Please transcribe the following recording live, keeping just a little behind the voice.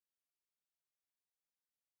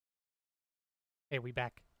Hey, we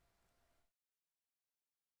back.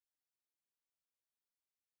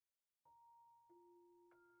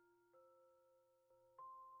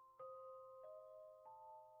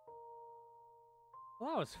 Well,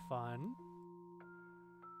 that was fun.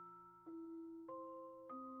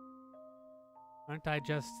 Aren't I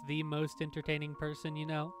just the most entertaining person you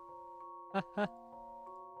know?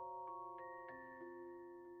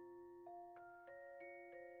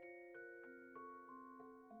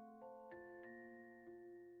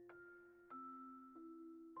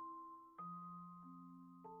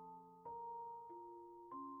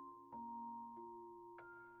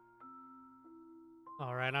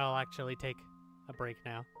 Alright, I'll actually take a break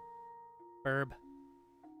now. Burb.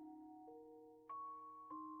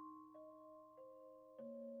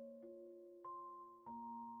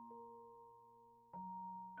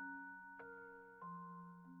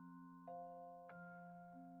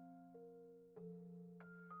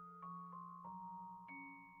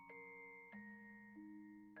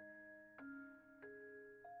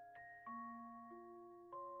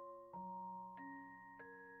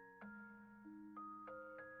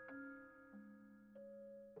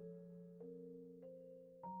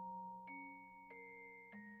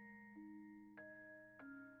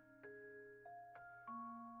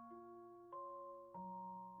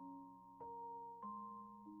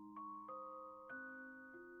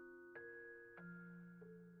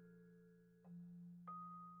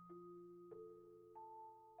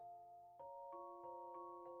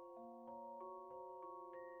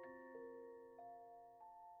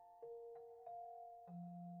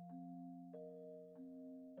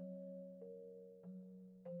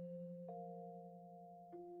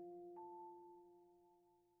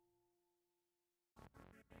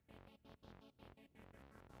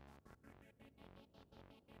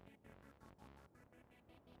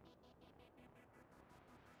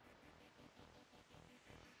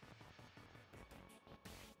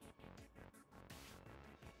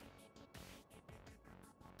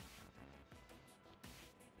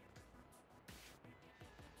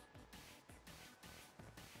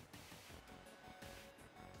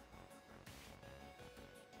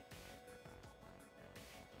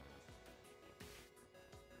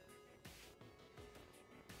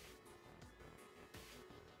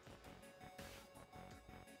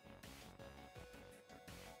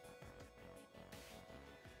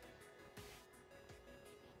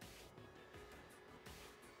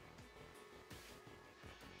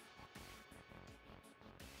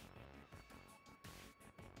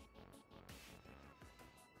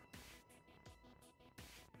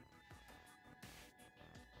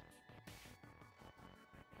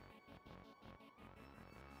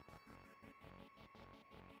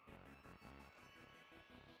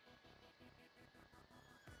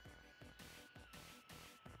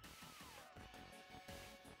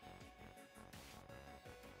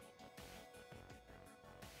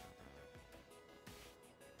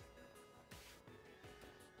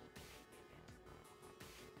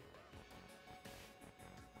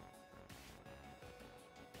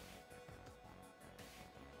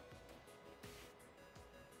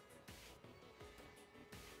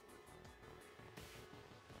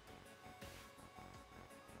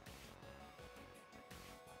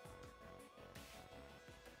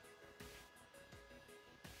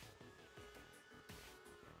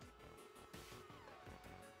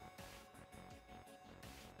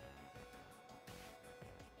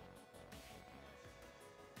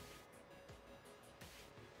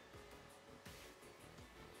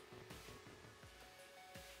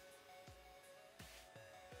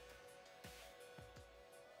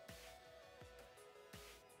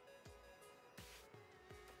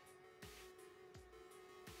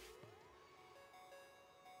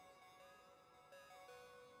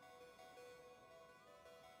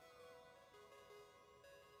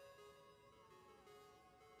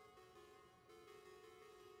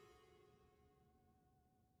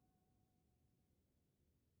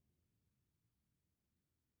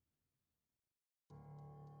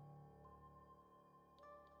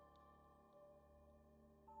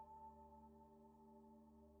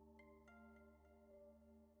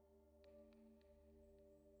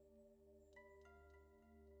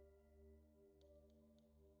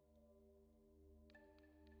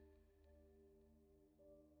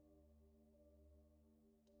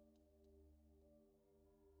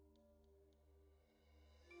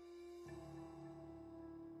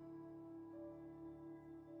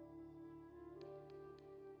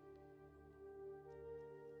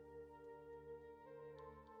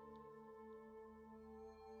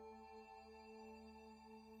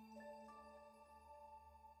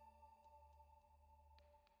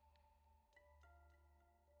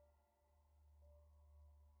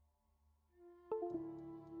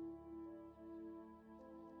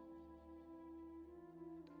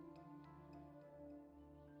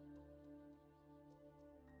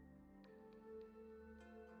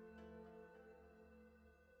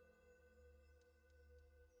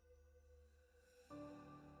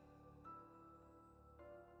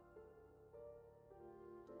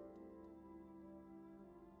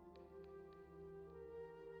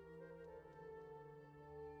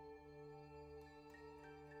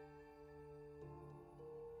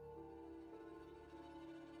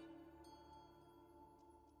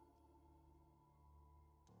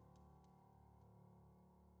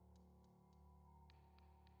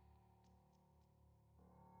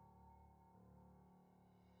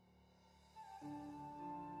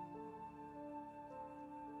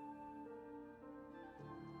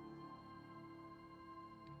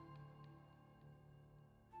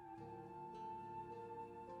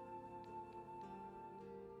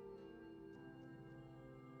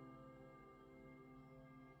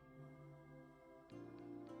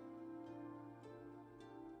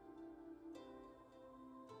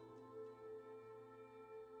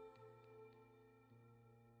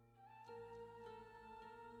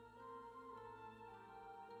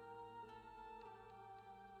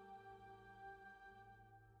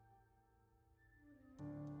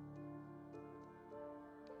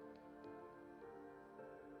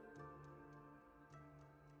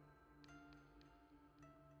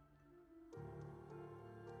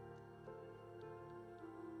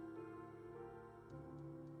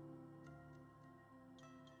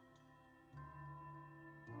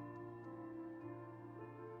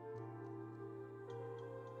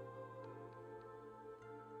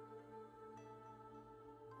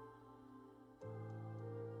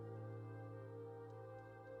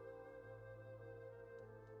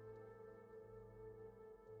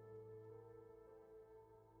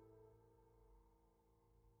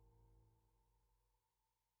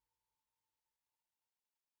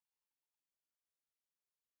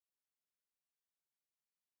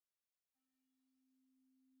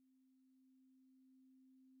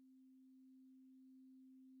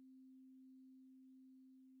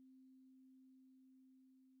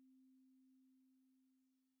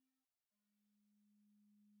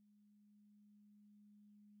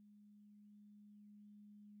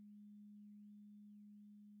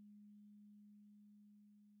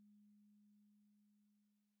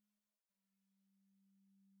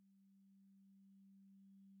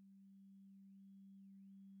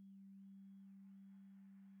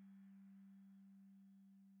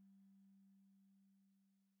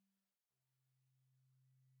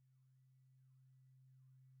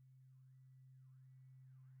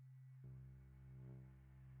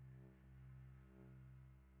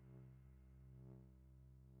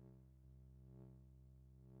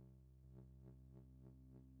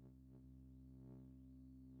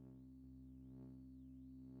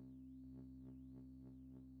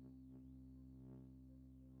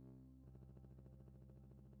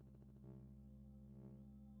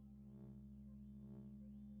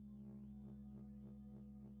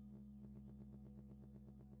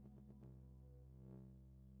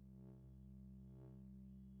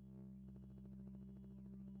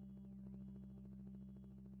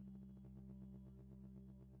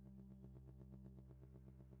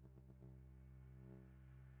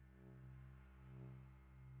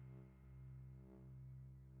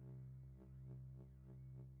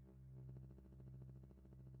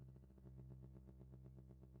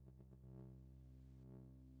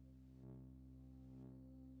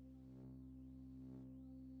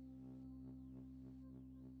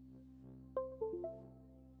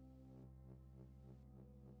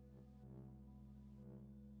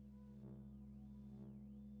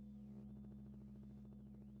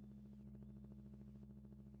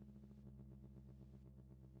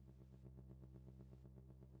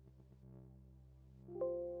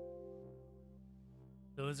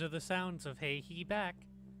 those are the sounds of Hey He Back.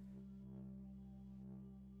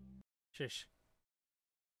 Shush.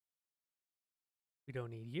 We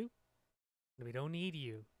don't need you. We don't need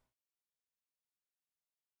you.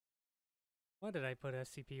 Why did I put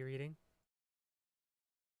SCP reading?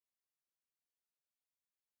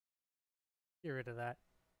 Get rid of that.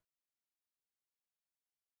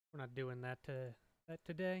 We're not doing that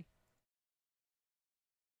today.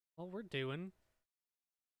 All we're doing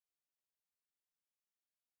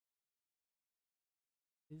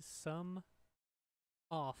is some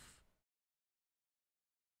off.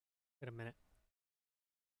 Wait a minute.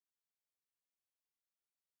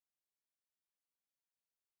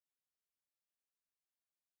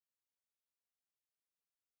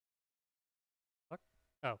 What?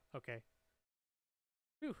 Oh, okay.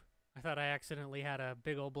 Whew. I thought I accidentally had a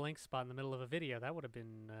big old blank spot in the middle of a video. That would have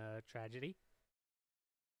been a tragedy.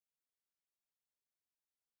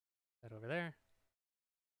 That over there.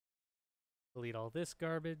 Delete all this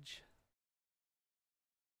garbage.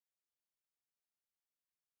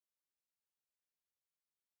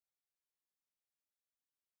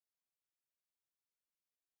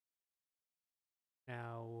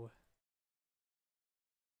 Now,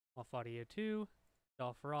 off audio 2,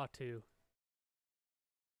 off raw 2.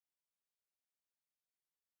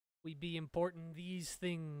 We be importing these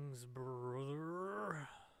things, brother.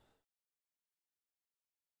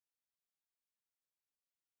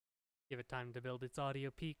 Give it time to build its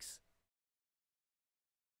audio peaks.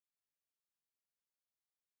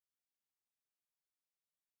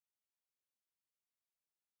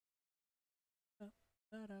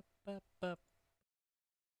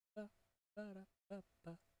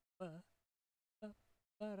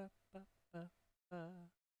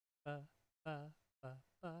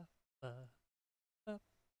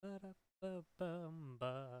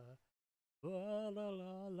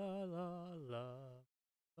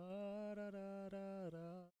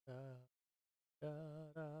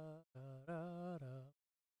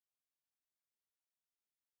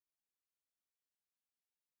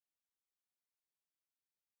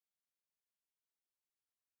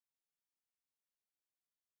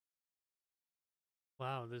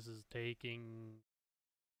 Wow, this is taking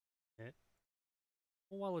it.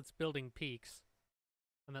 Well, while it's building peaks,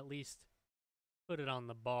 I'm at least put it on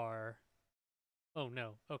the bar. Oh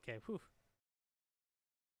no, okay, whew.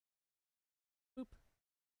 Boop.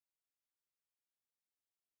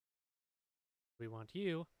 We want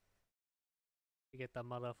you to get the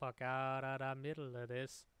motherfucker out of the middle of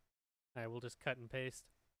this. Alright, we'll just cut and paste.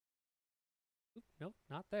 Oop, nope,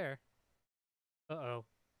 not there. Uh-oh.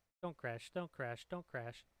 Don't crash, don't crash, don't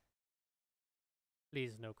crash.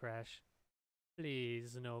 Please no crash.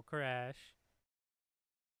 Please no crash.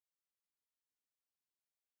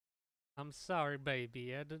 I'm sorry,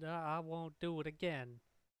 baby. I won't do it again.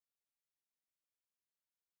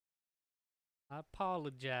 I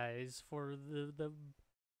apologize for the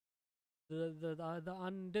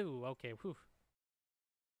undo. Okay, whew.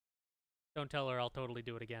 Don't tell her I'll totally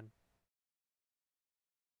do it again.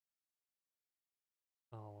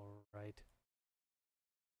 All right.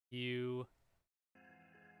 You.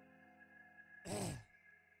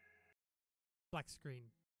 Black screen.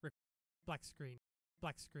 Black screen.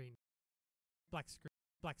 Black screen. Black screen.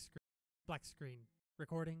 Black screen. Black screen.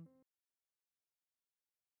 Recording.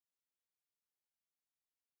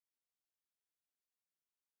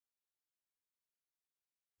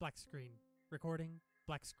 Black screen. Recording.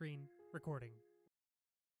 Black screen. Recording.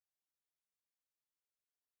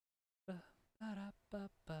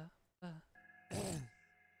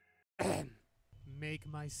 Make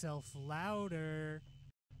myself louder.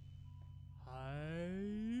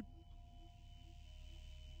 Hype.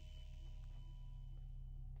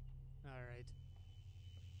 All right.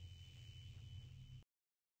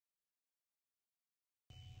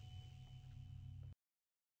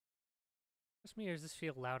 Just me, or does this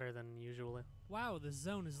feel louder than usual? Wow, this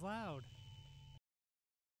zone is loud.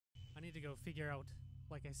 I need to go figure out,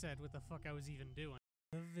 like I said, what the fuck I was even doing.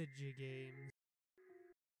 The video games.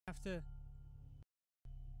 Have to.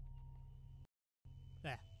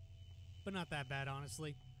 There. But not that bad,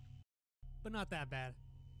 honestly. But not that bad.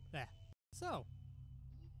 There. So.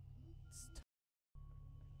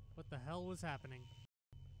 What the hell was happening?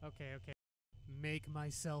 Okay, okay. Make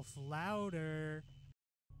myself louder.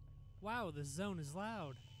 Wow, the zone is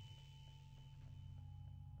loud.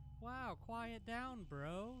 Wow, quiet down,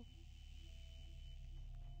 bro.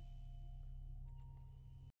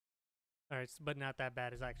 Alright, but not that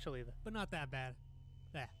bad is actually the... But not that bad.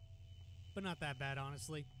 There. But not that bad,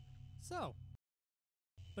 honestly. So.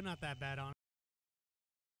 But not that bad, honestly.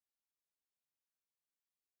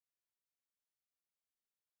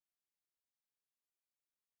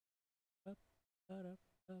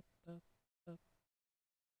 Ba-da-ba-ba-ba.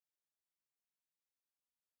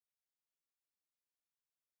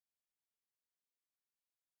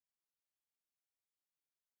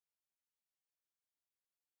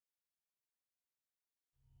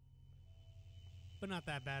 But not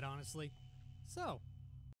that bad, honestly. So.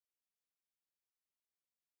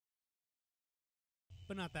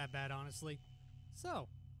 But not that bad, honestly. So.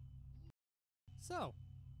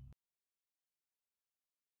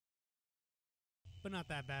 But not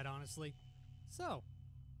that bad, honestly. So.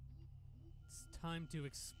 It's time to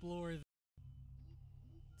explore.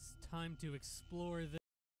 It's time to explore the.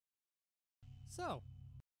 So.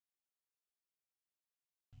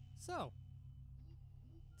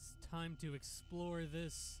 It's time to explore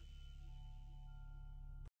this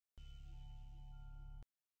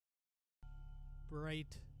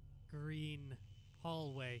bright green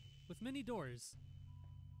hallway with many doors.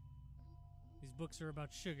 These books are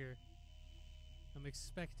about sugar. I'm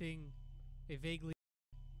expecting a vaguely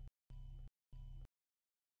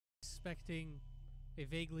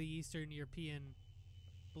Eastern European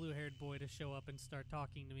blue-haired boy to show up and start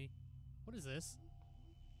talking to me. What is this?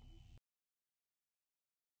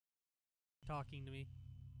 Talking to me.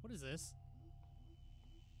 What is this?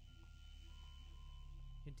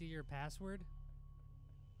 Enter your password?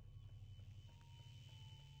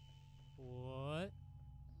 What?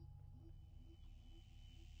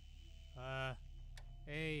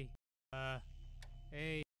 Hey.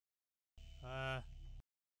 Hey.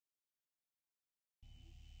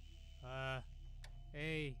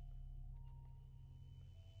 Hey.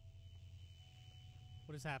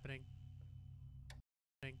 What is happening?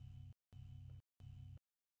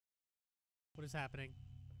 What is happening?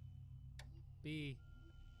 B.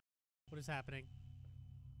 What is happening?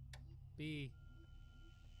 B.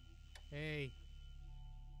 A.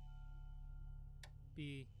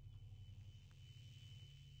 B.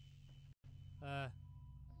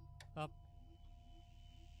 Up.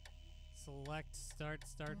 Select. Start.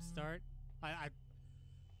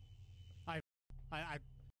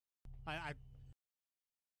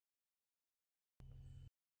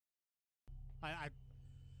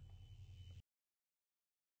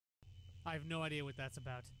 I have no idea what that's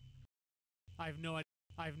about. I have no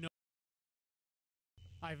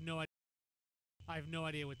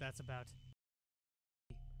idea what that's about.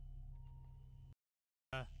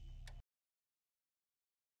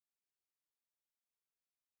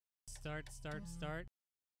 Start.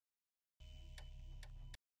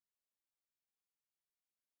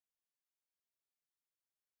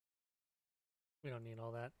 We don't need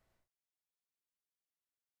all that.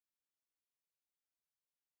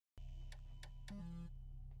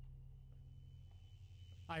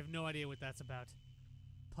 I have no idea what that's about.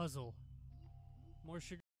 Puzzle. More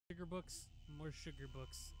sugar books. More sugar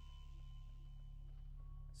books.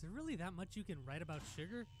 Is there really that much you can write about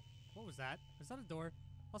sugar? What was that? Is that a door?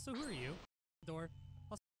 Also, who are you? Door.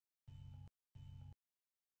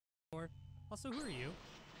 Also, who are you?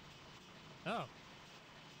 Oh.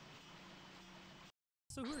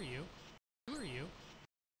 So who are you? Who are you?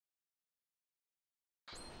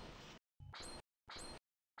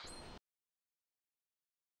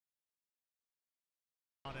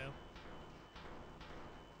 Auto.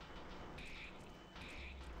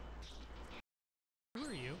 Who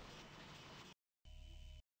are you?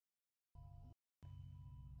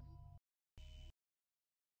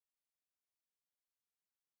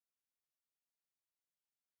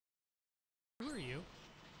 Who are you?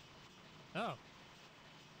 Oh.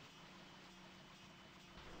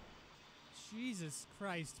 Jesus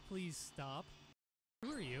Christ, please stop.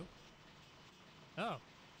 Who are you? Oh.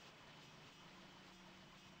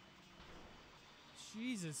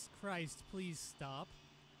 Jesus Christ, please stop.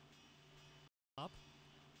 Stop.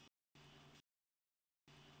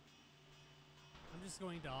 I'm just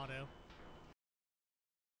going to auto.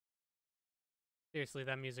 Seriously,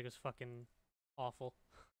 that music is fucking awful.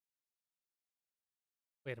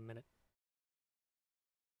 Wait a minute.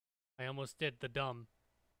 I almost did the dumb.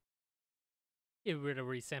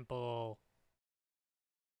 Irritable simple.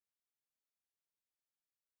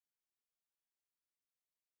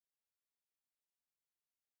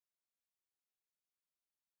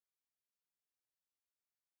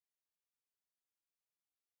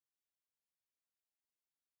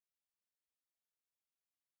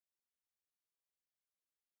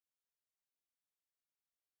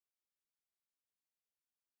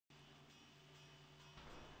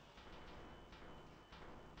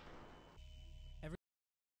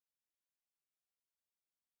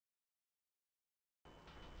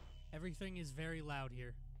 Everything is very loud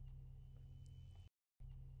here.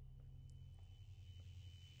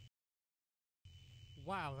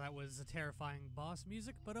 Wow, that was a terrifying boss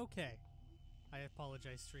music, but okay. I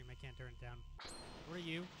apologize, stream. I can't turn it down. What are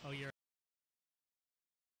you? Oh, you're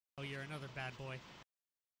another bad boy.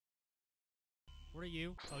 What are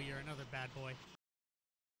you? Oh, you're another bad boy.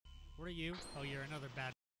 What are you? Oh, you're another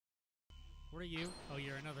bad. What are you? Oh,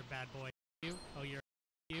 you're another bad boy. You? Oh, you're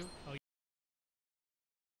you? Oh.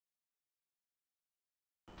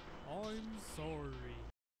 I'm sorry.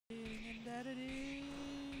 And editing.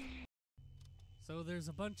 So there's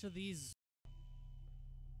a bunch of these.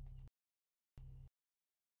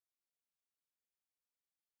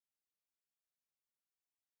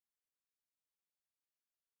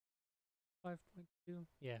 5.2.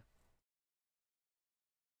 Yeah.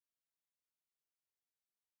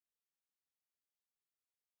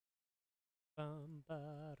 Bum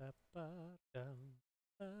ba da ba dum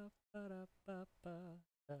ba ba da ba ba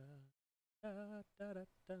da da da da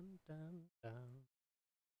dum dum dum.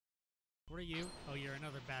 What are you? Oh, you're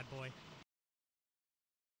another bad boy.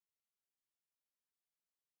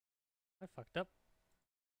 I fucked up.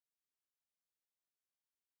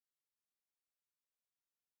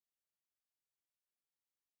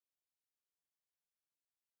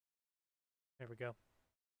 There we go.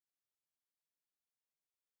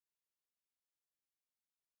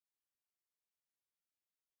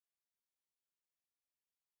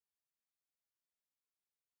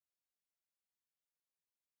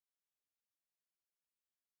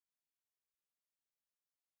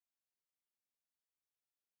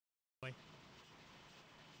 Boy.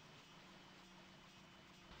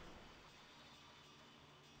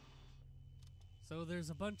 So there's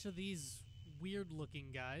a bunch of these weird looking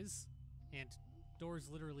guys and doors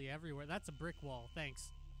literally everywhere. That's a brick wall. Thanks.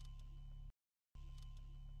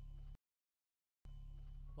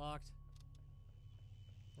 Locked.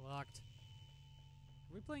 Locked.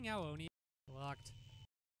 Are we playing Aoni? Locked.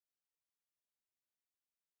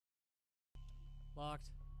 Locked.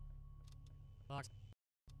 Locked.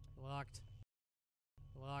 Locked.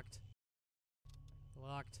 Locked.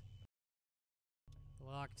 Locked.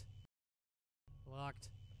 Locked. Locked.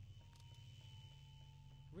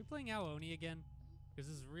 Are we playing Aoni again? Because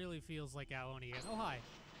this really feels like Aoni again. Oh, hi.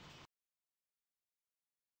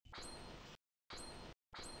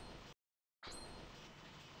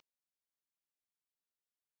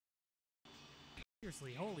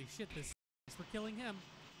 Seriously, holy shit, this is for killing him.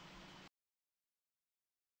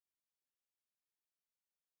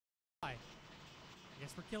 Hi. I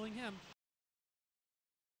guess we're killing him.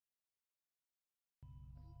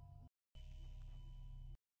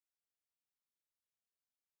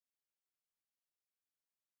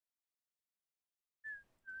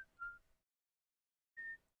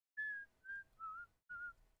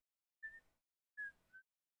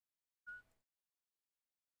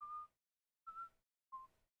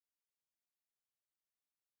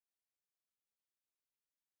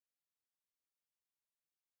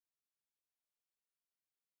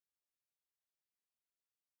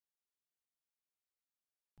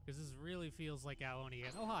 Because this really feels like Aoni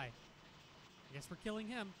again. Oh, hi. I guess we're killing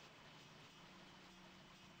him.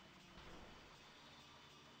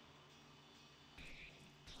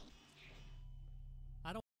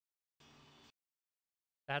 I don't...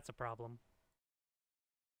 That's a problem.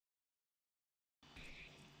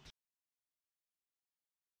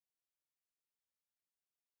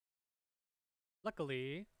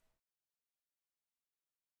 Luckily...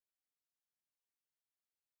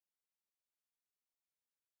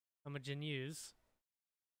 I'm a Jinuse.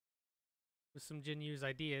 With some Jinuse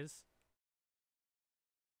ideas.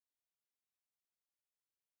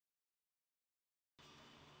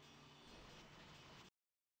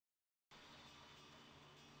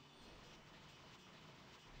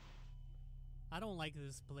 I don't like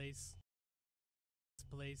this place.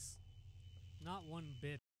 Not one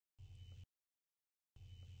bit.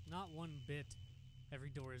 Not one bit. Every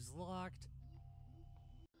door is locked.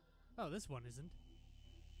 Oh, this one isn't.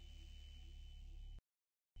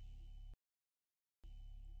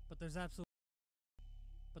 But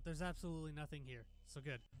there's absolutely nothing here. So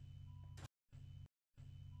good.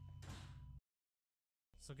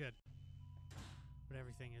 So good. But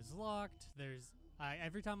everything is locked.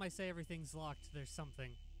 Every time I say everything's locked, there's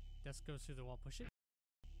something. Desk goes through the wall, push it.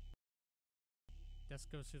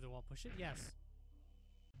 Desk goes through the wall, push it. Yes.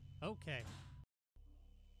 Okay.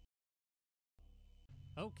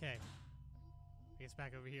 Okay. I guess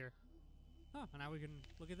back over here. Oh, and now we can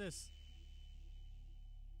look at this.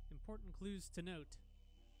 Important clues to note.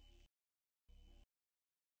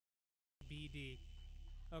 BD.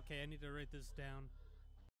 Okay, I need to write this down.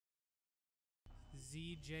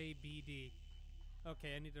 ZJBD.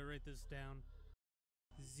 Okay, I need to write this down.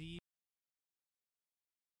 Z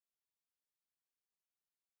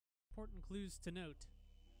important clues to note.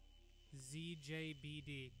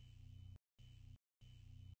 ZJBD.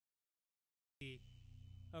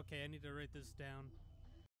 Okay, I need to write this down.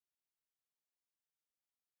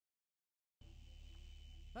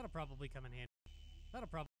 That'll probably come in handy. That'll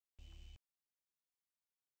probably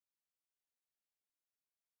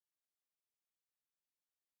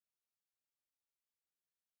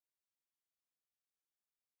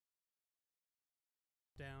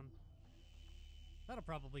down. That'll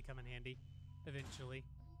probably come in handy eventually.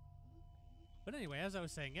 But anyway, as I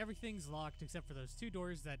was saying, everything's locked except for those two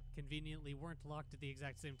doors that conveniently weren't locked at the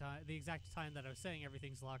exact same time. The exact time that I was saying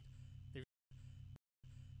everything's locked.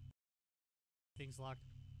 Everything's locked.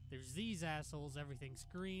 There's these assholes. Everything's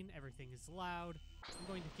green. Everything is loud. I'm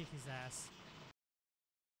going to kick his ass.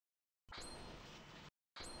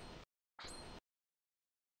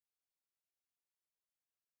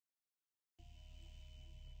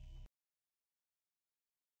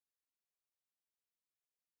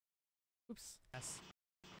 Oops. Yes.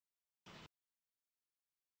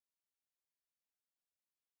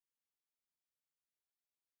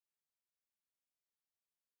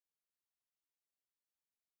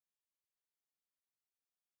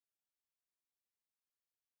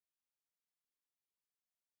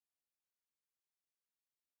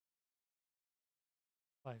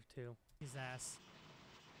 Five two. His ass.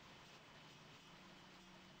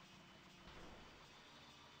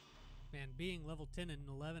 Man, being level 10 and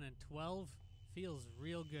 11 and 12 feels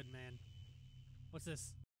real good, man. What's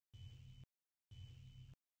this?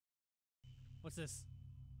 What's this?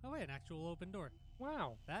 Oh wait, an actual open door.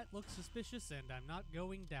 Wow, that looks suspicious and I'm not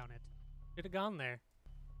going down it. Should have gone there.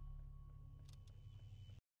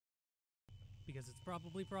 Because it's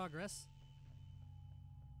probably progress.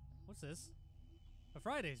 What's this? A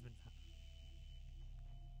Friday's been found.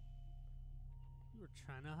 You were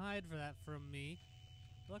trying to hide for that from me.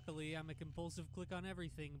 Luckily, I'm a compulsive click on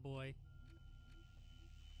everything boy.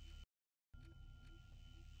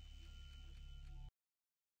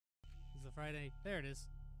 Is the Friday? There it is.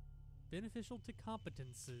 Beneficial to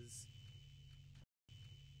competences.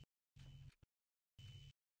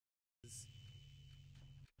 Which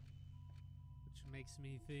makes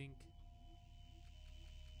me think...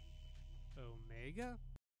 Omega?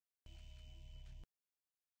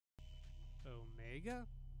 Omega?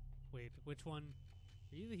 Wait, which one?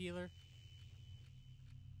 Are you the healer?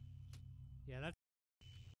 Yeah, that's...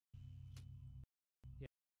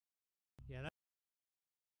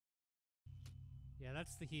 Yeah,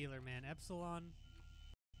 that's the healer, man. Epsilon.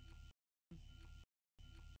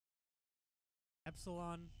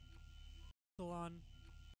 Epsilon. Epsilon.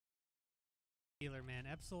 Healer, man.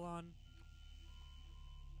 Epsilon.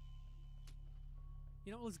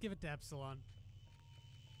 You know what? Let's give it to Epsilon.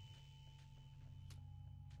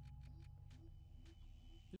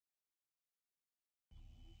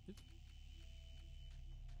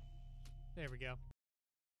 There we go.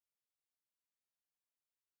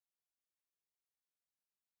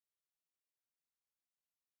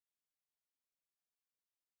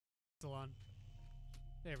 Epsilon.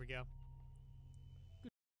 There we go.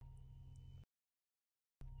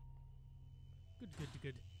 Good.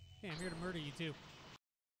 Good. Hey, I'm here to murder you too.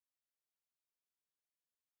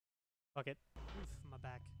 Fuck it. Oof, my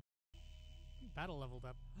back. Battle leveled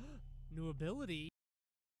up. New ability.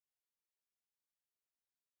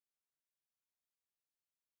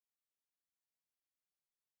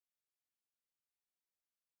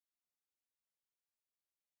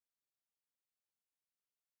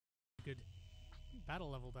 Good. Battle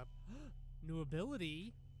leveled up. New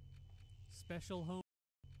ability. Special home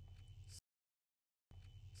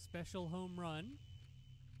run.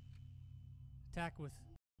 Attack with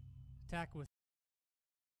attack with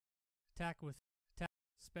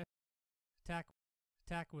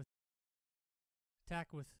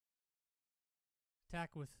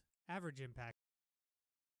average impact.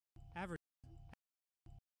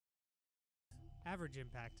 Average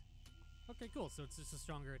impact. Okay, cool. So it's just a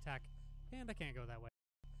stronger attack. And I can't go that way.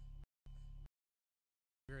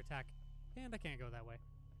 Stronger attack. And I can't go that way.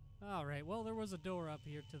 Alright, well, there was a door up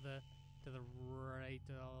here to the right.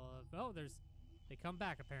 Oh, they come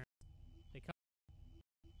back, apparently.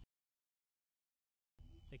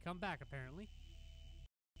 They come back, apparently.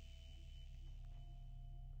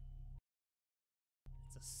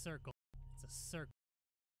 It's a circle. It's a circle.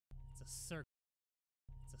 It's a circle.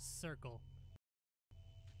 It's a circle.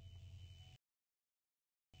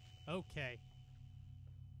 Okay.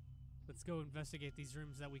 Let's go investigate these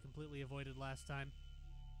rooms that we completely avoided last time.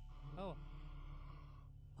 Oh.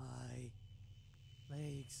 My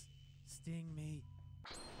legs sting me.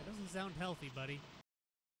 That doesn't sound healthy, buddy.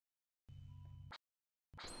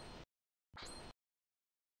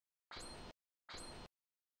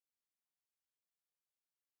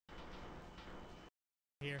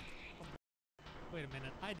 here. Wait a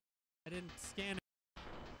minute. I didn't scan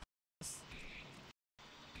it.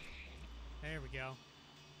 There we go.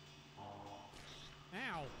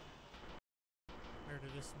 Ow! Murder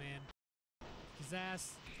this man. His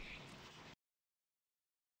ass.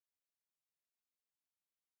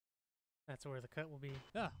 That's where the cut will be.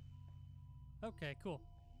 Ah. Okay, cool.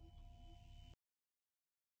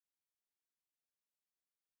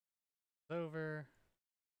 Over.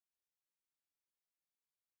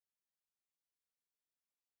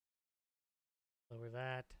 Lower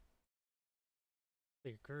that.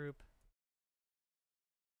 Clear group.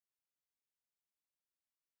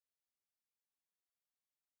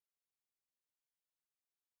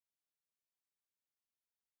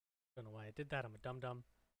 Don't know why I did that. I'm a dum-dum.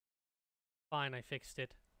 Fine, I fixed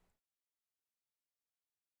it.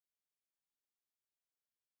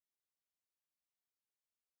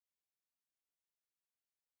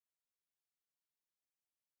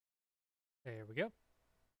 There we go.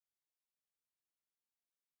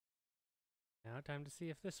 Now time to see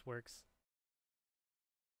if this works.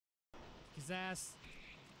 His ass.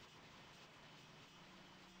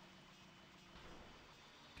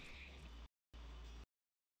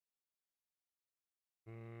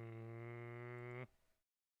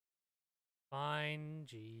 Fine,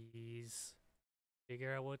 jeez.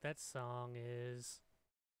 Figure out what that song is.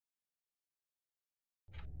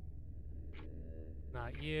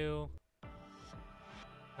 Not you.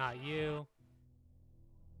 Not you.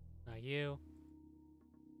 Not you.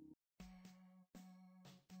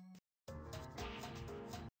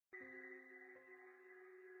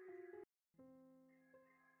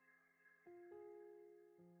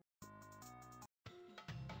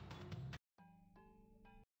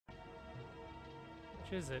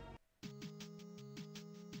 Which is it?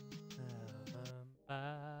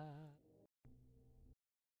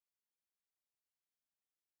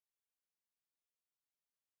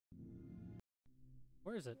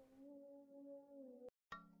 Where is it?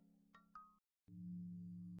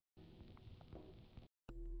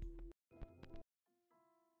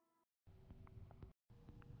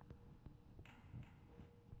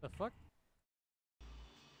 The fuck?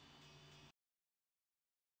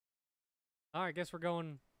 Alright, guess we're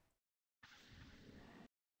going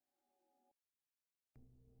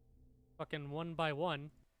fucking one by one.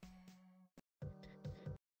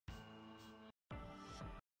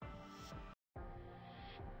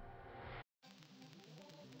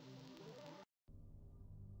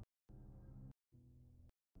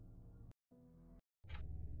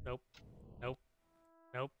 Nope. Nope.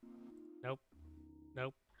 Nope. Nope.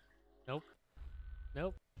 Nope. Nope.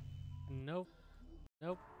 Nope. Nope.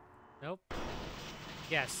 Nope. Nope.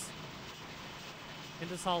 Yes. In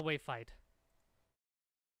this hallway fight.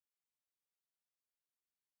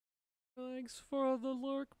 Thanks for the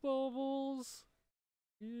lurk bubbles.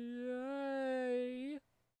 Yay.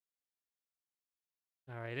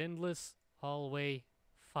 Alright, endless hallway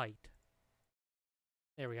fight.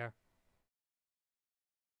 There we are.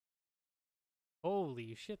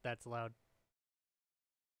 Holy shit, that's loud.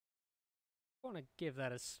 I want to give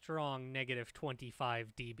that a strong negative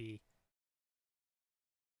 25 dB.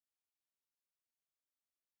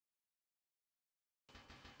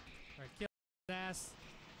 Alright, kill his ass.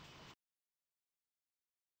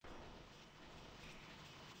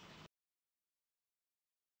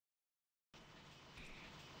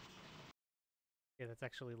 Okay, that's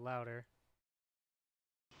actually louder.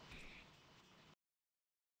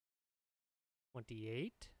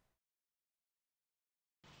 28.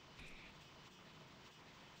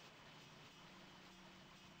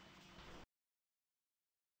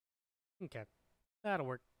 Okay, that'll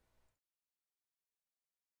work.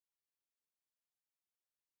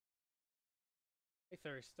 I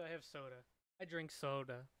thirst. I have soda. I drink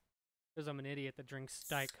soda. Because I'm an idiot that drinks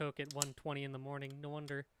Diet Coke at 1:20 in the morning. No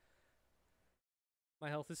wonder my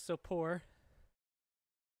health is so poor.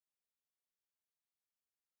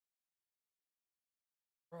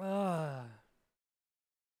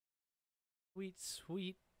 Sweet,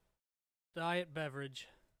 sweet diet beverage.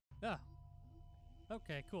 Ah.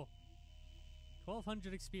 Okay, cool.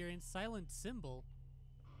 1200 experience, silent symbol.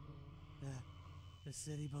 The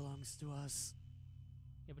city belongs to us.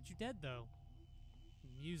 Yeah, but you dead though.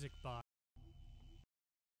 Music box.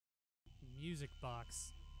 Music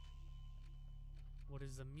box. What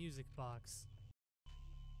is a music box?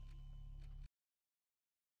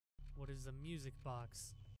 What is a music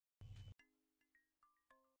box?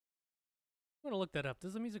 I'm gonna look that up.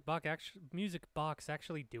 Does the music box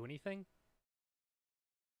actually do anything?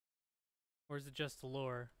 Or is it just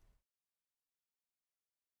lore?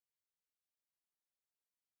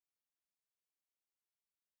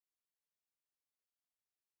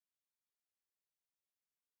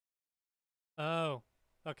 Oh.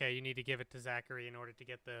 Okay, you need to give it to Zachary in order to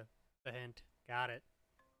get the hint. Got it.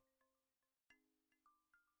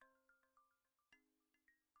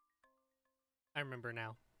 I remember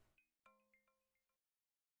now.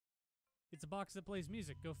 It's a box that plays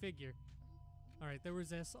music, go figure. Alright, there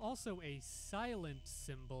was also a silent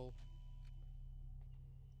symbol.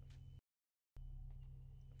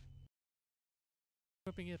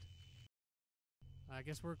 Equipping it. I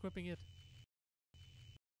guess we're equipping it.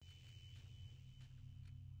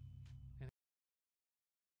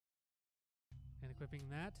 And equipping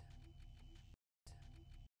that.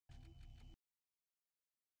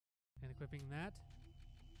 And equipping that.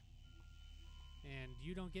 And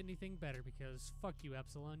you don't get anything better because fuck you,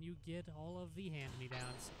 Epsilon. You get all of the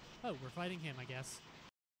hand-me-downs. Oh, we're fighting him, I guess.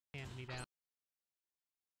 Hand-me-down.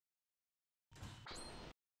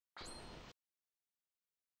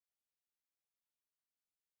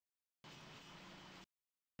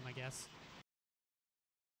 I guess.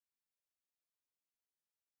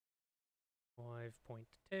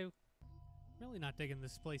 5.2. Really not digging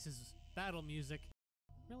this place's battle music.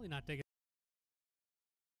 Really not digging.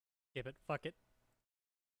 Give it. Fuck it.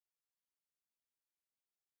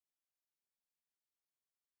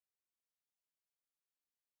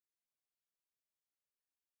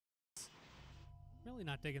 Really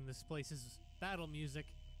not digging this place's battle music.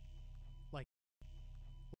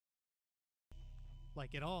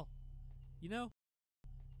 Like at all. You know?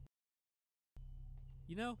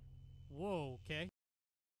 You know? Whoa, okay.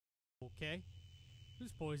 Okay.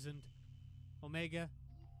 Who's poisoned? Omega.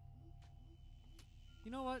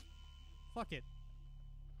 You know what? Fuck it.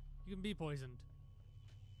 You can be poisoned.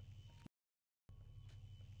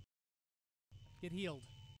 Get healed.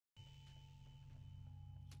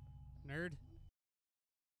 Nerd.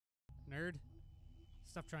 Nerd.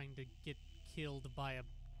 Stop trying to get killed by a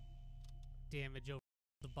damage over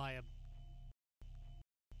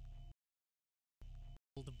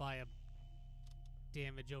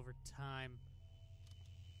damage over time.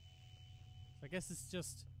 So I guess it's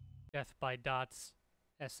just death by dots.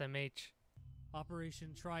 SMH.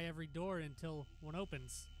 Operation try every door until one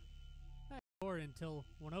opens. Door until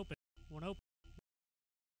one opens.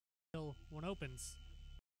 Until one opens.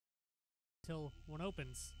 Until one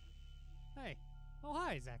opens. Hey. Oh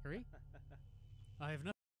hi, Zachary. I have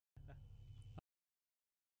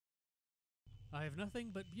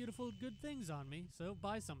nothing but beautiful good things on me, so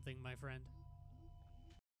buy something, my friend.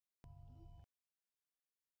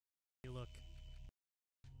 Look.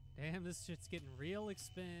 Damn, this shit's getting real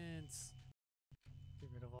expense. Get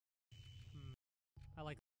rid of all. I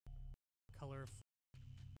like color.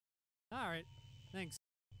 Alright. Thanks.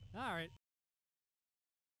 Alright.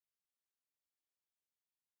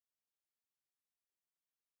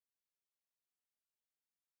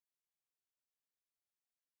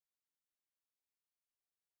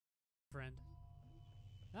 Friend.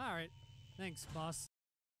 Alright. Thanks, boss.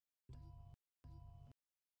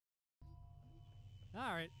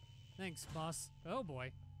 Alright. Thanks, boss. Oh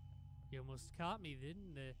boy. You almost caught me,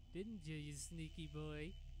 didn't you, you sneaky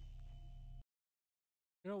boy?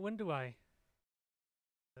 You know, when do I?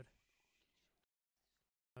 Good.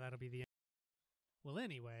 That'll be the end. Well,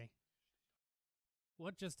 anyway.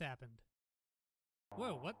 What just happened?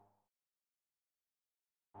 Whoa, what?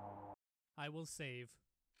 I will save.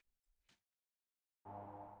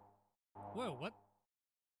 Whoa, what?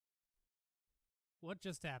 What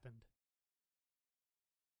just happened?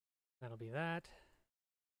 That'll be that.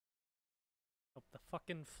 Hope the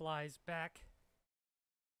fucking fly's back.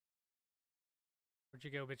 Where'd you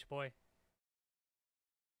go, bitch boy?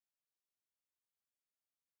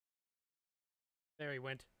 There he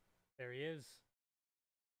went. There he is.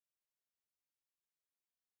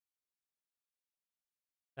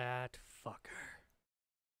 That fucker.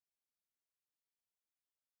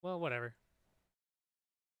 Well, whatever.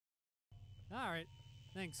 Alright.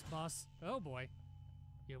 Thanks, boss. Oh boy.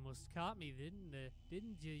 You almost caught me, didn't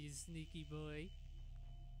you, you sneaky boy?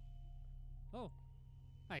 Oh.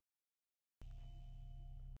 Hi.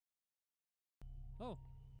 Oh.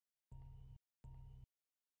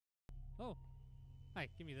 Oh. Hi,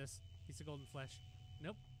 give me this. Piece of golden flesh.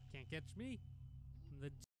 Nope. Can't catch me. I'm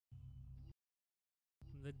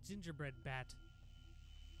the gingerbread bat.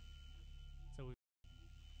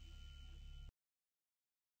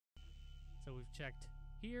 So we've checked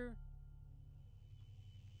here.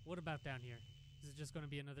 What about down here? Is it just going to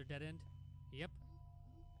be another dead end? Yep.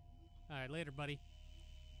 Alright, later, buddy.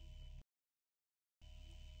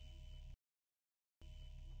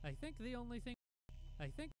 I think the only thing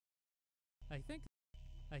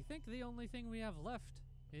the only thing we have left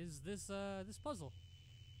is this this puzzle.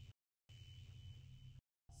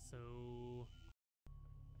 So,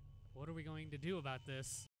 what are we going to do about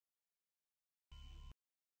this?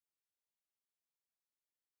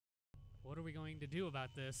 What are we going to do about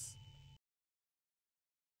this?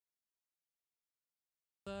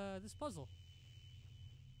 This puzzle.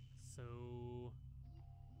 So,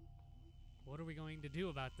 what are we going to do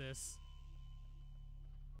about this?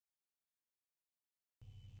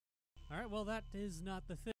 Alright, well that is not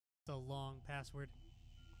the thing. It's a long password.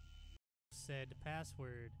 Said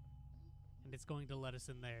password. And it's going to let us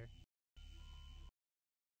in there.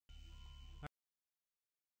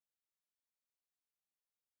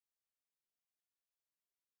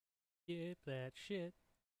 Skip that shit.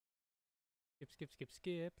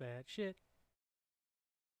 Skip that shit.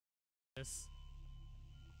 This.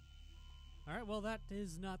 Alright, well that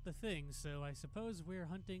is not the thing, so I suppose we're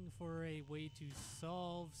hunting for a way to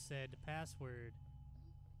solve said password.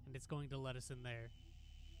 And it's going to let us in there.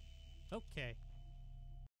 Okay.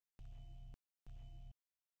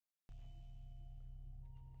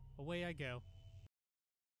 Away I go.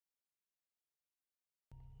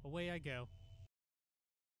 Away I go.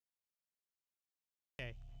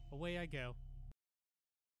 Okay, away I go.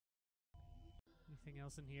 Anything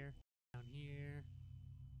else in here? Down here.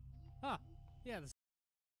 Ah! Yeah, this.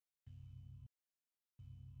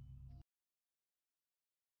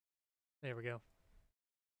 There we go.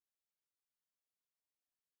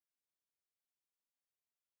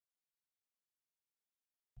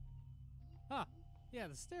 Ah! Yeah,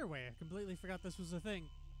 the stairway. I completely forgot this was a thing.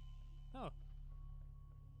 Oh.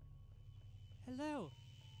 Hello.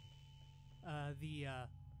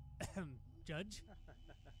 Judge?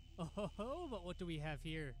 Oh ho ho, but what do we have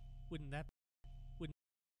here? Wouldn't that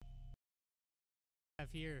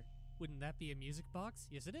be a music box?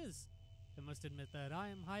 Yes it is. I must admit that I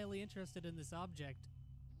am highly interested in this object.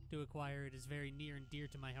 To acquire it is very near and dear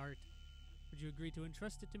to my heart. Would you agree to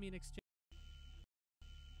entrust it to me in exchange?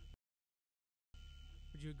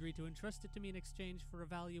 Would you agree to entrust it to me in exchange for a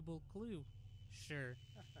valuable clue? Sure.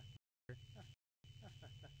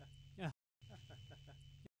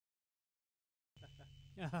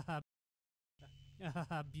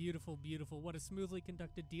 Beautiful, beautiful. What a smoothly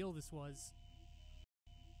conducted deal this was.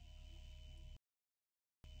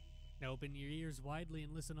 Now open your ears widely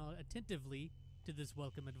and listen attentively to this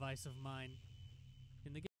welcome advice of mine.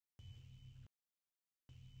 In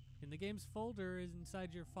the game's folder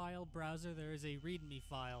inside your file browser, there is a README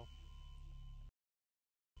file.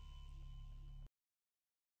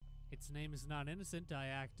 Its name is not innocent. I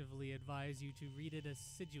actively advise you to read it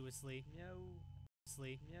assiduously. No.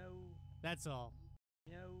 No. That's all.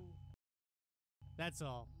 No. That's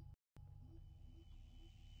all.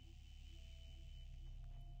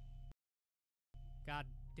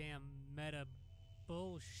 Goddamn meta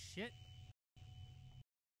bullshit.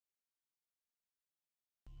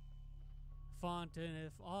 Font and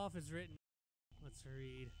if off is written. Let's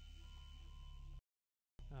read.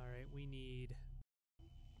 Alright, we need.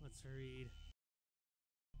 Let's read.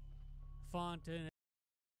 Font and.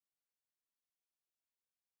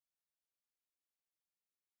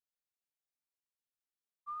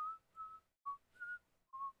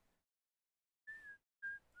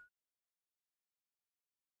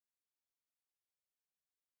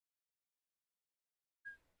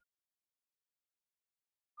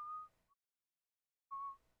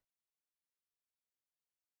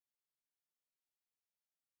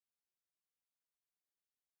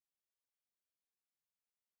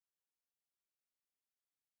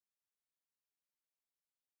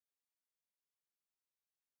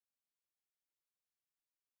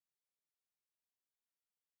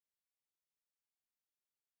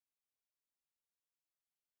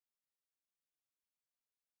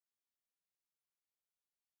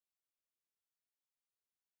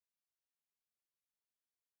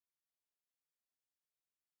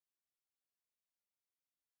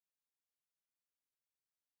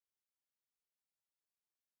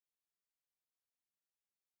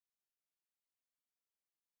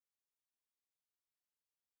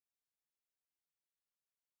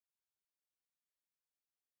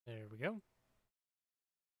 There we go.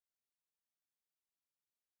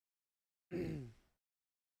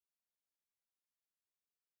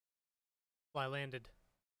 Well, I landed.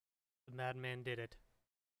 The madman did it.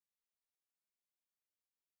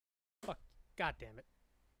 Fuck. God damn it.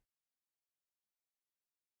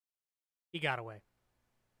 He got away.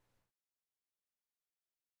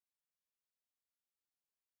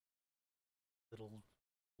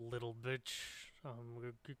 Little bitch.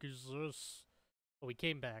 What is this? Oh, he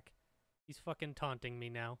came back. He's fucking taunting me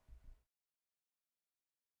now.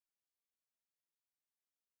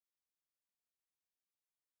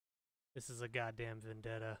 This is a goddamn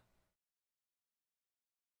vendetta.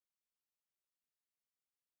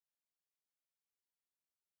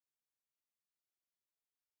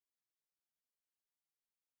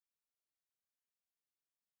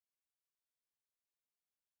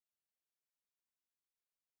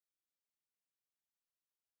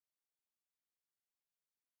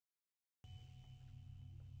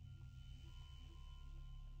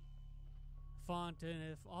 Font and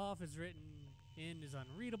if off is written in is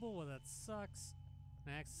unreadable. Well, that sucks.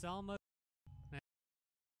 Max Salma.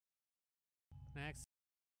 Max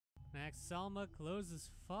Salma closes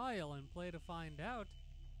file and play to find out.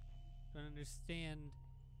 Don't understand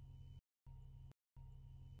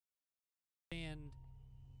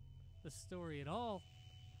the story at all.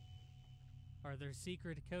 Are there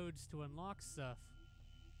secret codes to unlock stuff?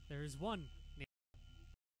 There is one.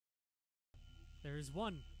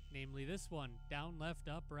 Namely this one. Down, left,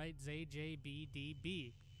 up, right, Z, J, B, D,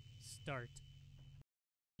 B. Start.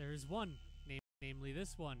 There is one. Namely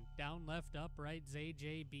this one. Down, left, up, right, Z,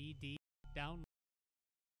 J, B, D. Down,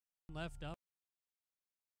 left, up.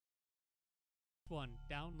 One.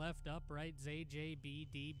 Down, left, up, right, Z, J, B,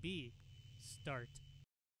 D, B. Start.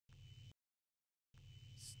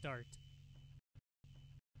 Start.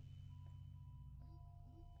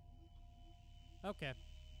 Okay.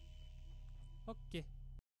 Okay.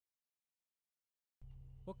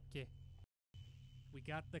 Okay. We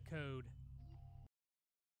got the code.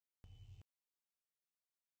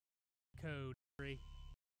 Code 3.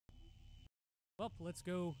 Well, let's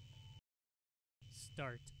go.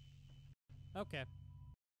 Start. Okay.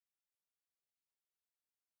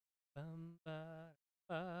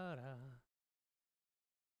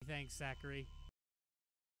 Thanks, Zachary.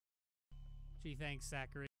 Gee, thanks,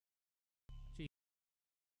 Zachary. Gee.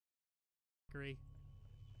 Zachary.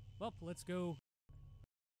 Well, let's go.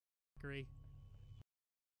 Zachary.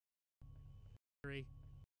 Zachary.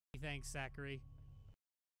 Thanks, Zachary.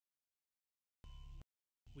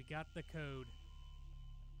 We got the code.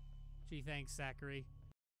 Gee, thanks, Zachary.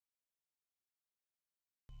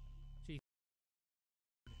 Gee,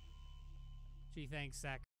 thanks,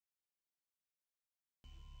 Zachary.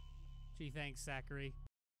 Gee, thanks, Zachary.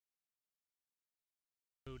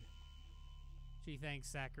 Code. Gee, thanks,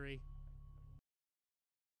 Zachary.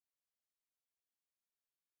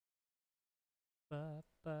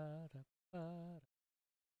 Ba-ba-da-ba-da.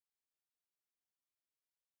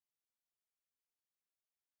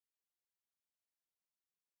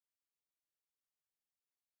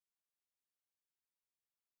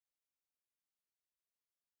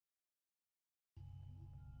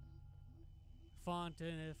 Font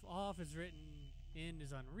and if off is written in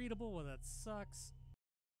is unreadable. Well, that sucks.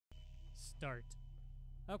 Start.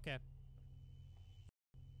 Okay.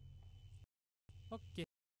 Okay.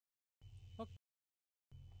 Okay.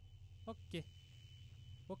 Okay.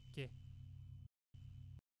 Okay.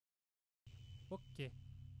 Okay.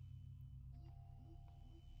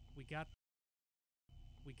 We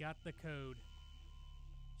got the code.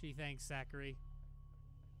 Gee, thanks, Zachary.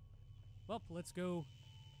 Well, let's go.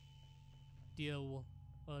 Deal.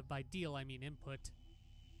 By deal, I mean input.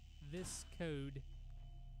 This code.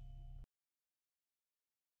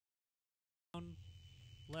 Down,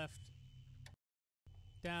 left,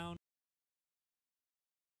 down.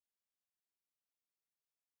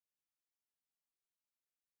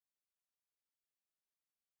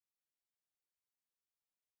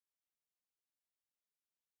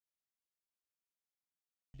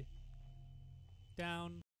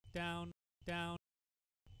 Down, down, down,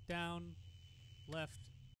 down, left,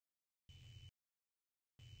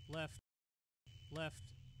 left, left,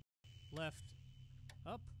 left,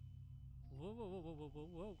 up. Whoa, whoa, whoa, whoa, whoa,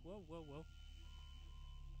 whoa, whoa, whoa, whoa.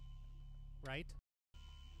 Right.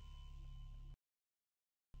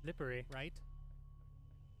 Lippery. Right.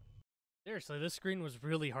 Seriously, this screen was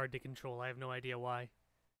really hard to control. I have no idea why.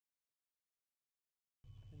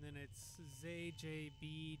 And then it's ZJBDB,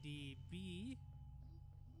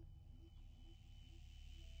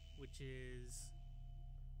 which is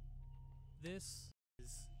this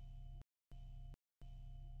is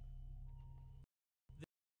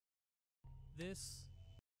this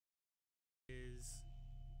is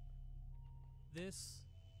this.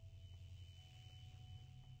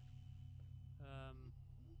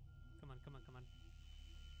 Come on.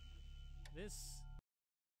 This.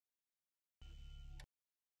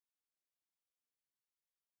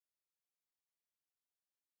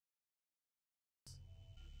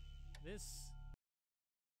 This.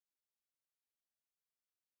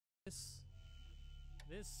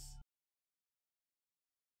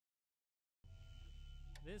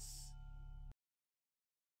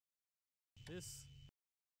 This.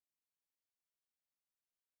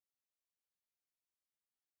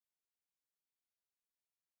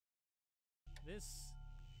 This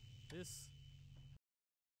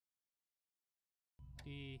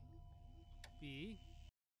D B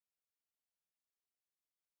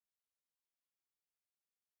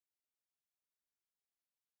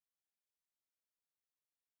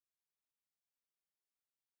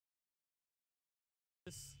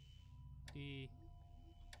this D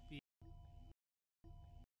B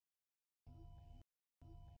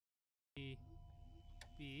D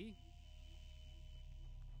B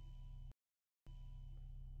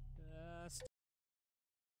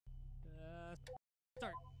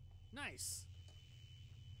start. Nice.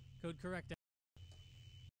 Code correct.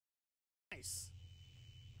 Nice.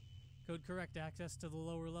 Code correct. Access to the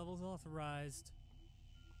lower levels authorized.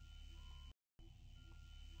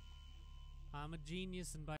 I'm a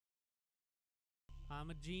genius and I'm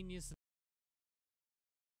a genius.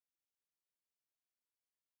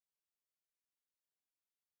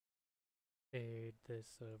 Fade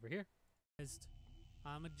this over here.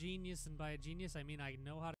 I'm a genius, and by a genius I mean I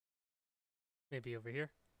know how to. Maybe over here.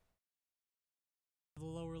 The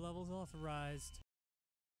lower levels authorized.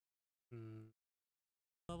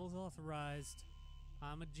 Levels authorized.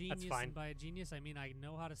 I'm a genius, and by a genius I mean I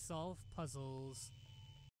know how to solve puzzles.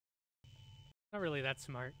 Not really that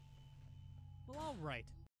smart. Well, alright.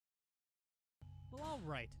 Well,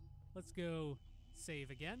 alright. Let's go save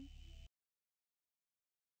again.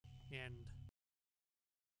 And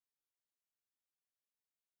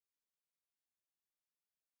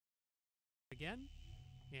again.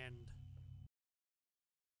 And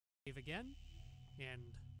save again. And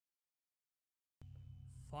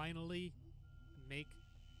finally make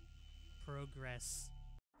progress.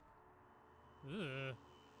 Ugh.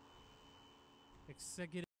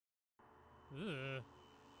 Executive. Ugh.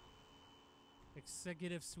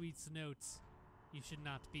 Executive Suite's notes. You should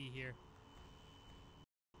not be here.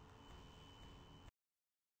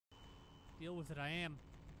 Deal with it, I am.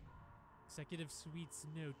 Executive Suite's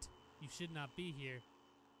note. You should not be here.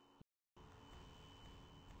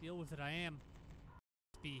 Deal with it, I am.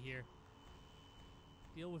 Be here.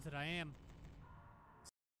 Deal with it, I am.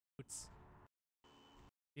 Notes.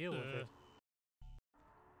 Deal with it.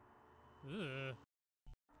 Ugh.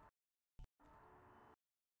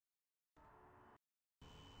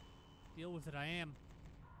 Deal with it, I am.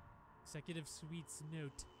 Executive Suite's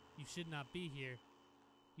note. You should not be here.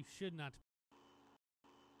 You should not.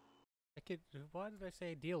 Why did I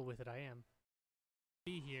say deal with it, I am?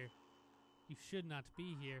 Be here. You should not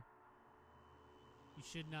be here. You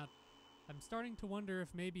should not. I'm starting to wonder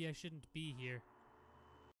if maybe I shouldn't be here.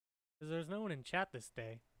 Because there's no one in chat this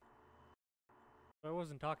day. I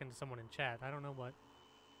wasn't talking to someone in chat. I don't know what.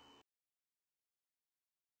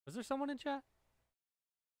 Was there someone in chat?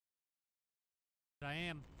 I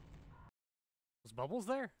am. Was Bubbles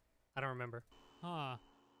there? I don't remember. Huh.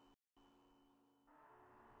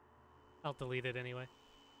 I'll delete it anyway.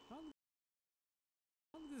 I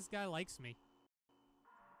don't think this guy likes me.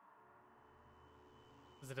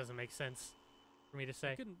 Because it doesn't make sense for me to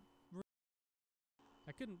say.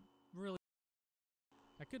 I couldn't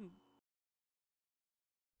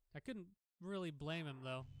really blame him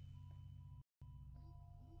though.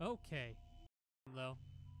 Okay. Though.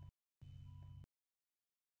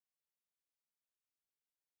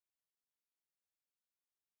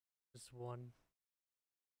 Just one.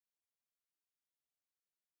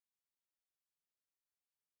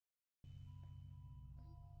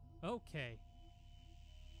 Okay.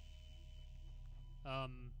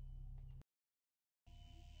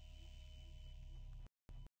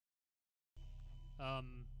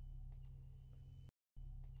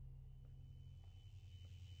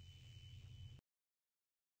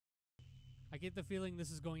 I get the feeling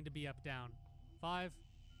this is going to be up down. 5,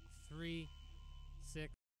 3,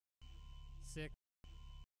 6, 6,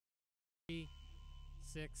 3,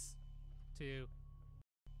 6, 2,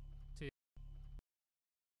 2,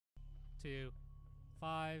 2,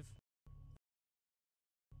 5,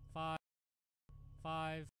 5,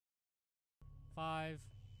 5, 5,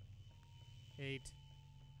 8,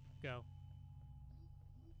 go.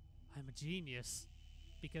 I'm a genius.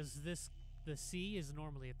 Because the C is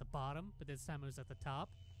normally at the bottom, but this time it was at the top.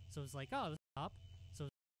 So it's like, oh, this is top. So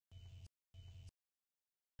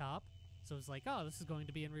top. So it's like, oh, this is going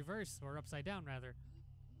to be in reverse, or upside down, rather.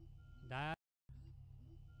 And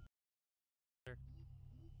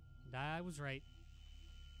I was right.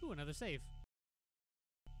 Ooh, another save.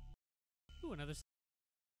 Ooh, another save.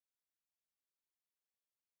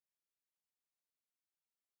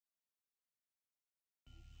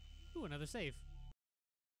 Ooh, another save.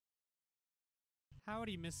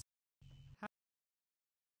 Howdy, miss.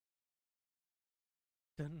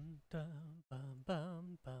 Dun dun bum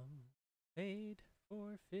bum bum. Paid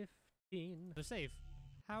for 15. The safe.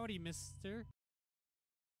 Howdy, mister.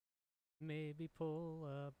 Maybe pull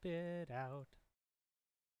a bit out.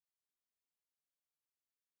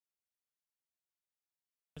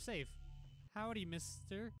 The safe. Howdy,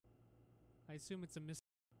 mister. I assume it's a mister.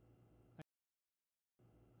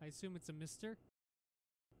 I assume it's a mister.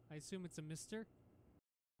 I assume it's a mister.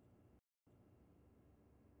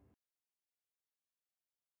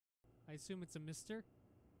 I assume it's a mister.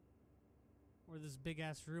 Or this big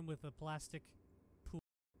ass room with a plastic pool.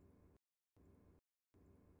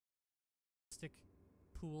 Plastic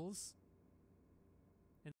pools.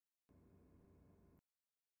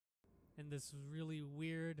 And this really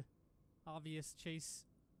weird, obvious chase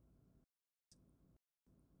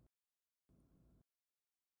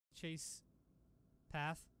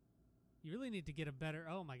path. You really need to get a better,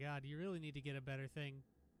 oh my god, you really need to get a better thing.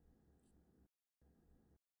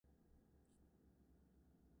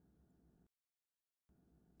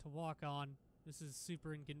 To walk on. This is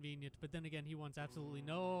super inconvenient, but then again, he wants absolutely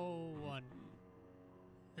no one.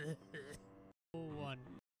 No one.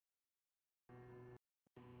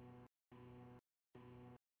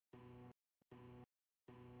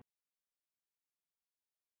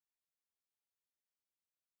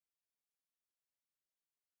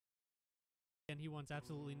 And he wants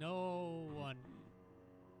absolutely no one.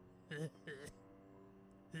 Who?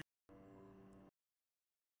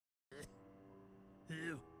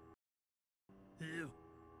 Who? Who?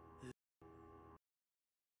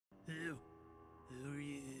 Who are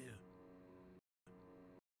you?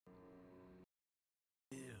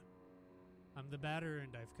 Who? I'm the batter,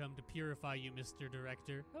 and I've come to purify you, Mr.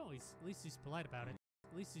 Director. Oh, at least he's polite about it.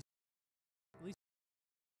 At least he's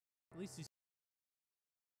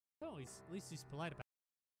oh, at least he's polite about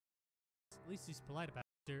it. At least he's polite about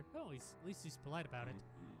it. Oh, at least he's polite about it.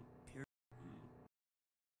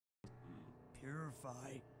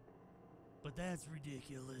 Purify? But that's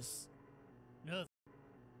ridiculous.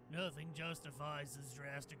 Nothing justifies this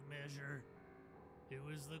drastic measure. It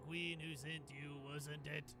was the Queen who sent you, wasn't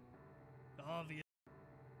it?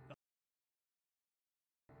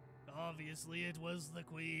 Obviously it was the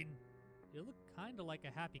Queen. You look kinda like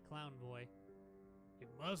a happy clown boy. It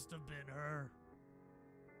must have been her.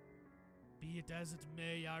 Be it as it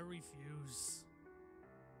may, I refuse.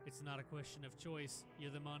 It's not a question of choice. You're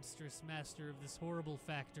the monstrous master of this horrible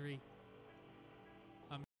factory.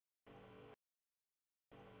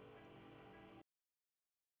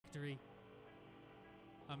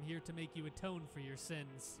 I'm here to make you atone for your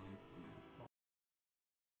sins.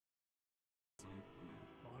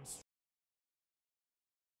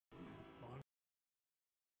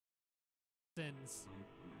 Sins.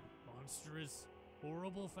 Monstrous,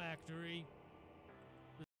 horrible factory.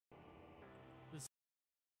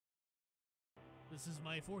 This is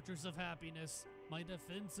my fortress of happiness, my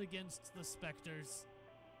defense against the specters.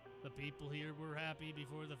 The people here were happy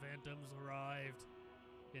before the phantoms arrived.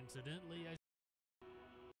 Incidentally,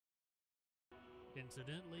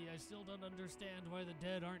 I still don't understand why the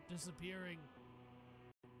dead aren't disappearing.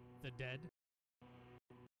 The dead?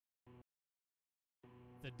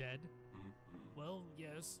 The dead? Well,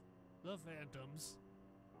 yes, the phantoms.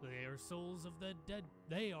 They are souls of the dead.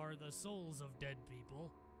 They are the souls of dead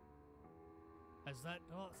people. Has that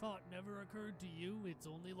thought never occurred to you? It's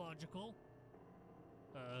only logical.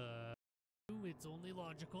 It's only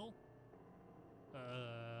logical.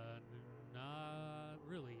 Not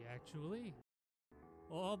really, actually.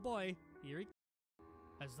 Oh boy, here he...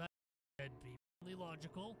 Has that dead people only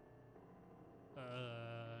logical?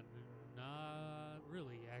 Not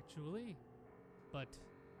really, actually. But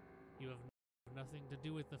you have nothing to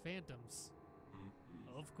do with the phantoms.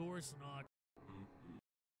 Of course not.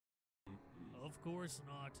 Of course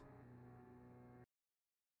not.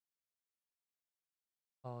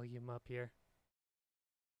 Volume up here.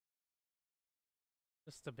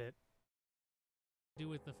 Just a bit. Do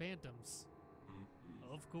with the phantoms.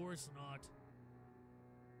 Of course not.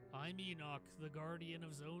 I'm Enoch, the guardian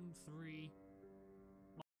of Zone 3.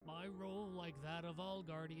 My role, like that of all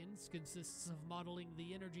guardians, consists of modeling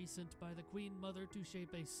the energy sent by the Queen Mother to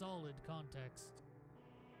shape a solid context.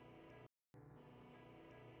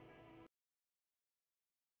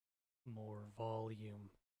 More volume.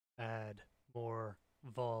 Add more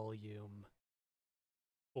volume.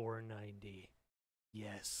 490.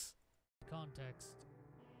 Yes. Context.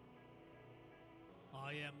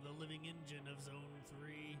 I am the living engine of Zone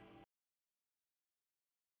 3.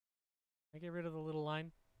 Can I get rid of the little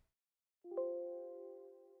line?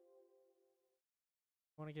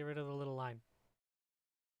 I want to get rid of the little line.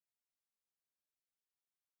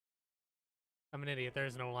 I'm an idiot.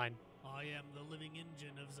 There's no line. I am the living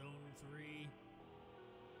engine of Zone 3.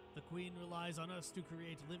 The Queen relies on us to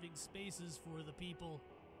create living spaces for the people.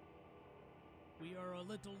 We are a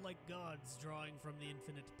little like gods, drawing from the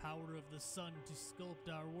infinite power of the sun to sculpt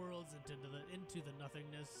our worlds into the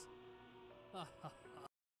nothingness. Ha ha ha.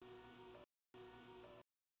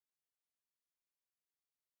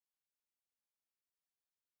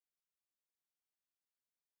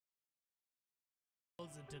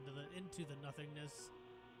 Into the nothingness.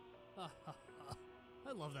 Ha ha ha.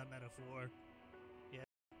 I love that metaphor. Yeah.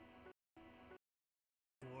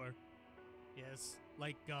 Yes,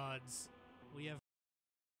 like gods. We have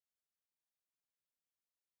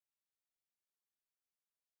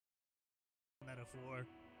metaphor.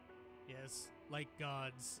 Yes, like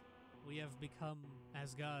gods. We have become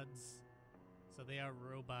as gods. So they are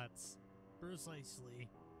robots. Precisely.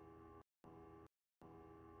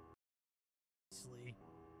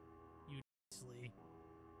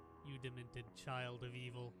 You demented child of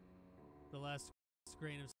evil. The last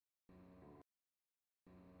grain of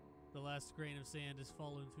sand has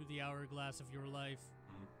fallen through the hourglass of your life.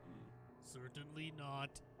 Certainly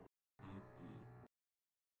not.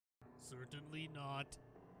 Certainly not.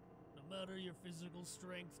 No matter your physical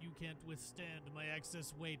strength, you can't withstand my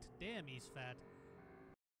excess weight. Damn, he's fat.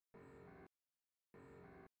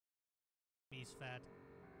 He's fat.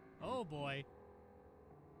 Oh boy.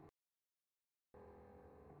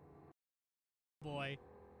 Boy.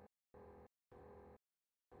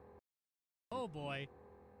 Oh boy.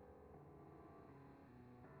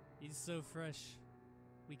 He's so fresh.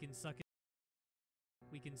 We can suck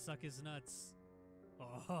his nuts.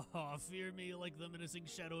 Oh, fear me like the menacing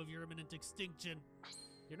shadow of your imminent extinction.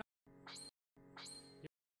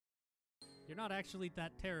 You're not actually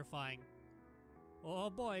that terrifying. Oh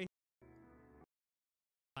boy.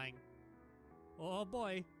 Oh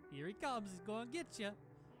boy, here he comes. He's gonna get you.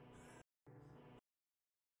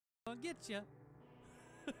 Gonna get you.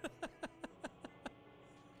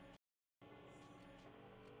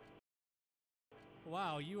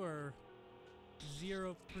 Wow, you are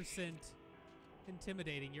 0%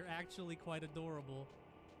 intimidating. You're actually quite adorable.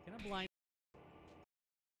 Can I blind?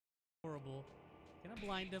 Adorable. Can I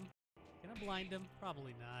blind him? Can I blind him?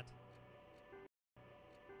 Probably not.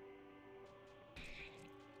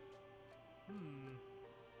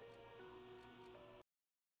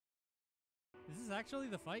 Is this actually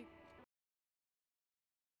the fight?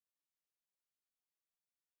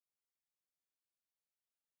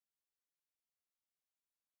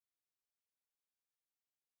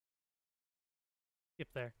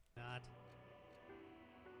 Skip there. Not.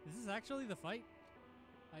 Is this actually the fight?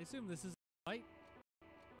 I assume this is the fight.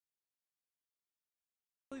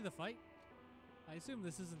 The fight? I assume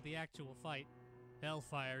this isn't the actual fight.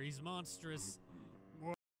 Hellfire, he's monstrous.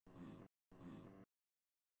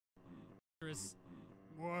 Monstrous.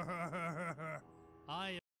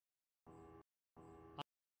 I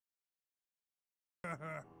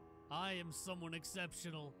am someone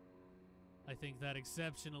exceptional. I think that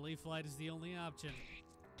exceptionally flight is the only option.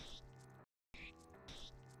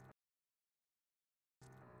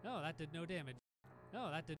 No, that did no damage. No,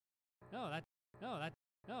 that did. No, that. No, that.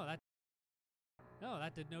 No, that. No,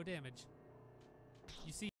 that did no damage.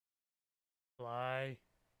 You see. Fly.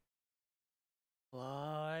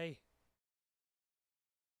 Fly.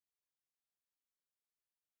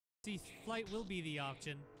 See, flight will be the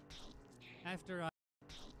option. After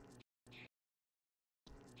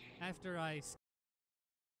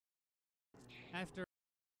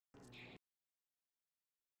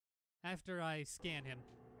I scan him.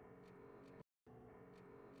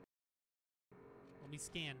 Let me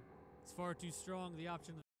scan. It's far too strong. The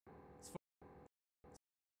option.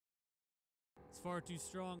 It's far too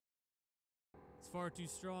strong. It's far too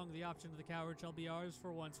strong. The option of the coward shall be ours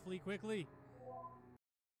for once. Flee quickly.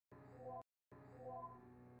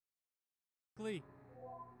 Quickly.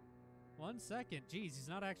 1 second. Jeez, he's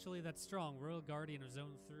not actually that strong. Royal Guardian of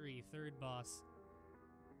Zone 3. Third boss.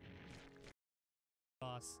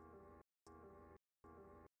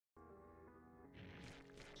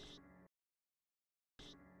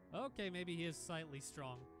 Okay, maybe he is slightly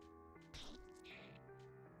strong.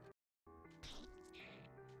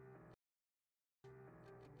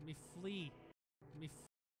 Let me flee. Let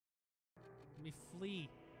me flee.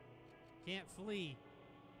 Can't flee.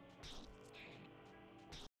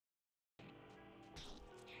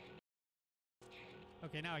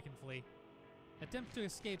 Okay, now I can flee. Attempt to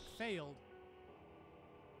escape failed.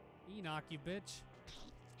 Enoch, you bitch.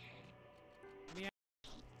 Let me out.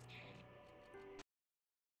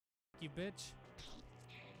 You bitch.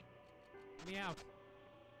 Let me out.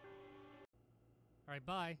 Alright,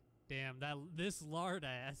 bye. Damn, this lard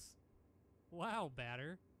ass. Wow,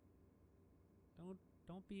 Batter.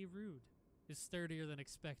 Don't be rude. He's sturdier than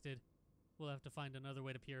expected. We'll have to find another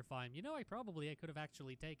way to purify him. You know, I could have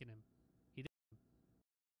actually taken him. He didn't.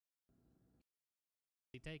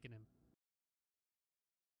 Taken him.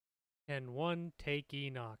 And one take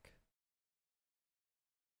Enoch.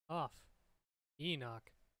 Off.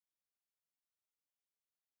 Enoch.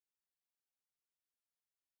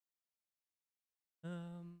 Uh...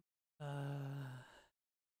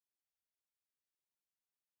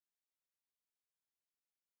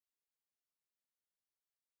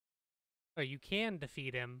 Oh, you can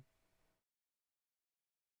defeat him,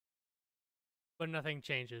 but nothing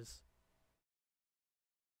changes.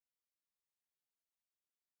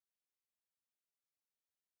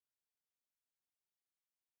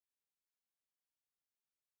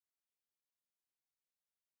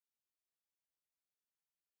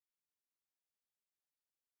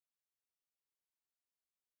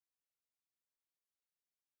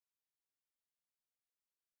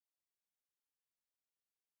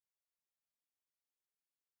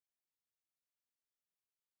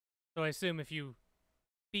 So I assume if you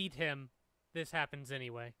beat him, this happens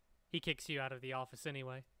anyway. He kicks you out of the office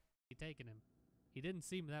anyway. Taken him. He didn't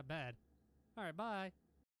seem that bad. Alright, bye.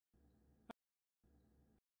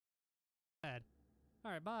 Bad.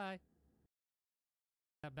 Alright, bye.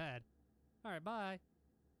 That bad. Alright, bye.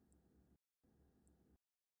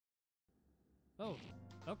 Oh,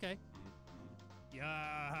 okay.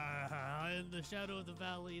 Yeah, in the shadow of the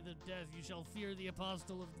valley of death, you shall fear the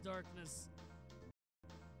apostle of the darkness.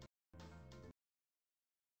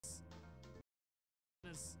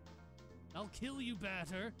 I'll kill you,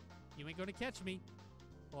 Batter. You ain't gonna catch me.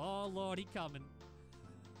 Oh, Lord, he coming.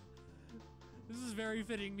 This is very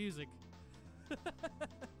fitting music. I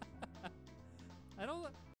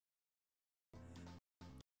don't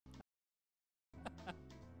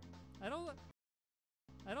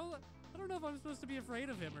know if I'm supposed to be afraid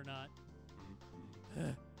of him or not.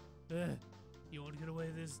 You won't get away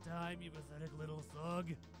this time, you pathetic little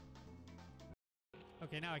thug.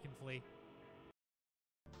 Okay, now I can flee.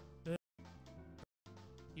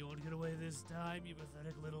 You won't get away this time, you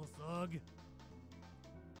pathetic little thug.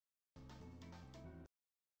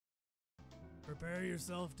 Prepare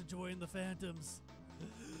yourself to join the Phantoms.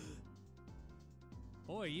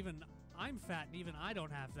 Boy, even I'm fat and even I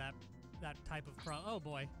don't have that type of oh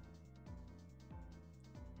boy.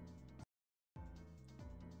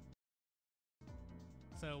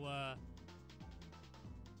 So,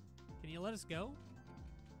 can you let us go?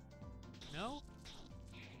 No?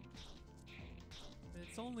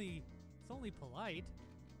 It's only polite.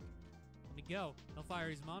 Let me go. Hellfire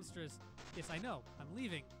is monstrous. Yes, I know. I'm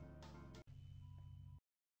leaving.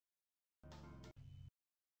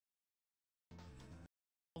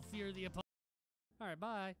 I'll fear the opponent. Alright,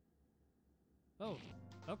 bye. Oh,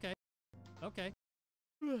 okay. Okay.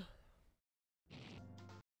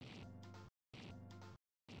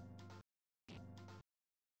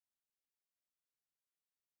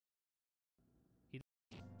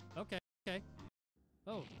 Okay, okay.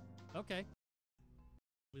 Oh, okay.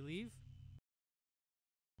 We leave?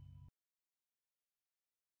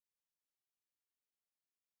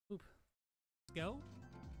 Oop. Let's go?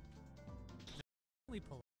 No, only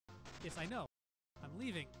pull. Yes, I know. I'm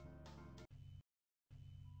leaving.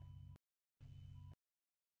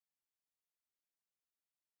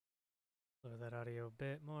 Lower that audio a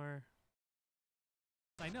bit more.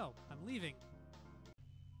 I know. I'm leaving.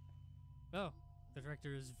 Oh. The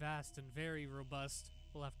director is vast and very robust.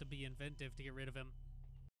 We'll have to be inventive to get rid of him.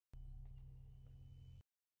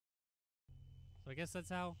 So I guess that's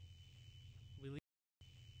how we leave.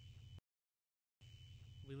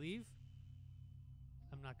 We leave?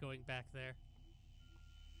 I'm not going back there.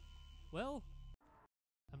 Well,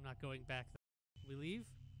 I'm not going back there. We leave?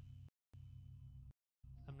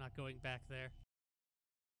 I'm not going back there.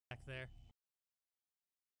 Back there.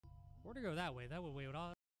 Or to go that way. That would wait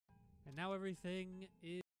all. And now everything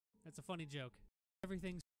is... That's a funny joke.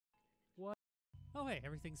 Everything's... What? Oh, hey,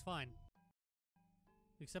 everything's fine.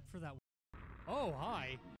 Except for that... Oh,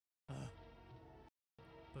 hi!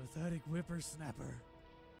 Pathetic whippersnapper.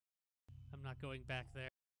 I'm not going back there.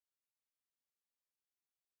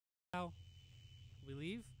 How? We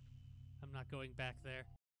leave? I'm not going back there.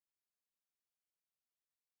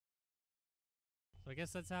 So I guess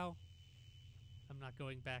that's how... I'm not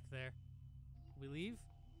going back there. We leave?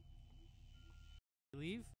 We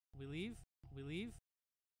leave? We leave? We leave?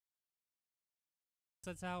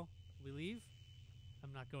 That's how we leave?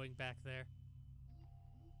 I'm not going back there.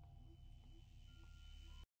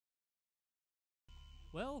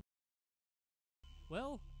 Well,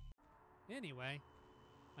 anyway,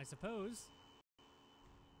 I suppose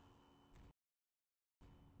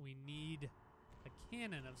We need a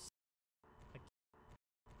cannon of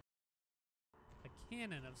a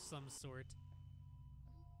cannon of some sort.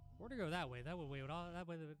 Or to go that way. That way would all that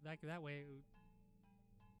way that way.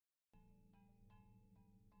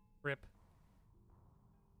 Rip.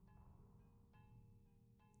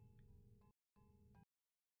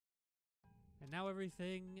 And now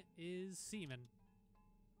everything is semen.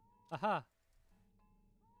 Aha!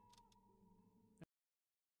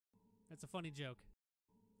 That's a funny joke.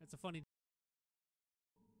 That's a funny.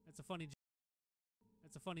 That's a funny.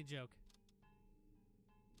 That's a funny joke.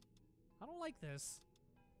 I don't like this.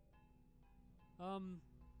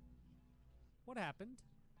 What happened?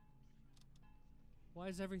 Why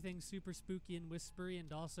is everything super spooky and whispery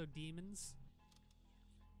and also demons?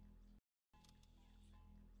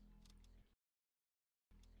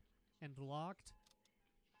 And locked?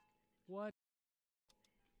 What?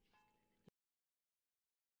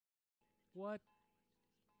 What?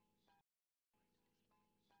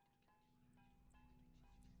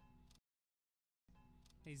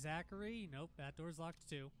 Hey, Zachary? Nope, that door's locked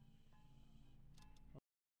too.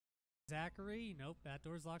 Zachary? Nope, that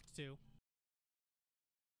door's locked too.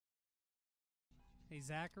 Hey,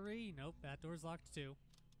 Zachary? Nope, that door's locked too.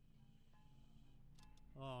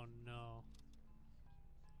 Oh, no.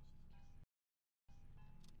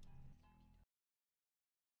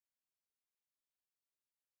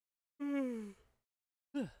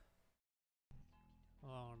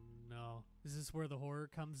 Oh, no. Is this where the horror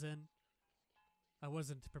comes in? I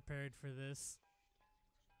wasn't prepared for this.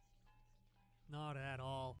 Not at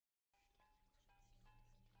all.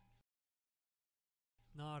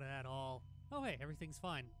 Not at all. Oh hey, everything's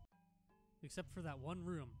fine. Except for that one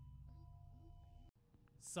room.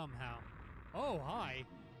 Somehow. Oh, hi!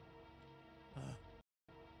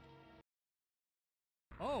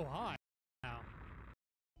 Oh, hi! Now.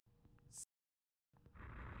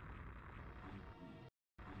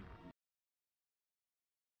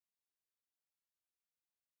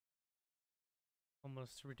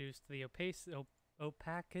 Almost reduced the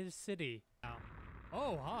opacity. Now.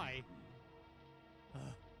 Oh, hi!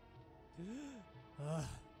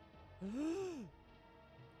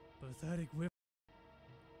 Pathetic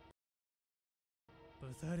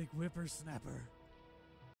whippersnapper.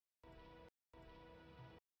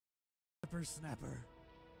 Whippersnapper.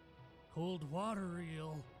 Cold water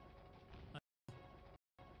eel.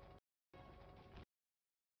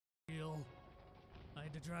 I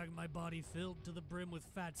had to drag my body filled to the brim with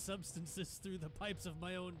fat substances through the pipes of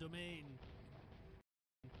my own domain.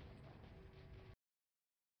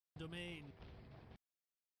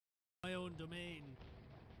 My own domain.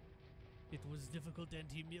 It was difficult and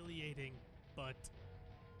humiliating, but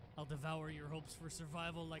I'll devour your hopes for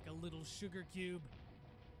survival like a little sugar cube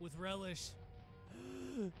with relish.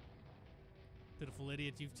 Pitiful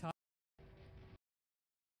idiot,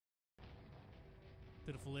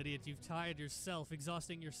 Pitiful idiot, you've tired yourself,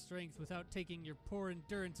 exhausting your strength without taking your poor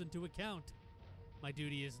endurance into account. My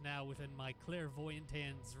duty is now within my clairvoyant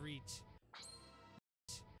hand's reach.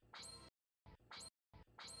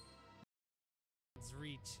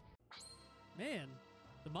 Man,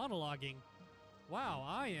 the monologuing. Wow,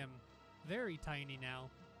 I am very tiny now.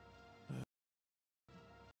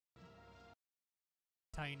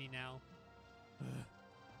 Tiny now.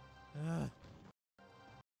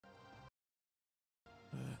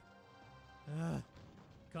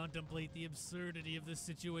 Contemplate the absurdity of this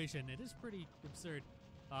situation. It is pretty absurd.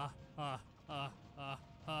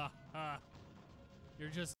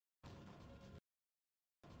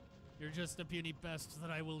 You're just a puny pest that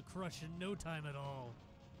I will crush in no time at all.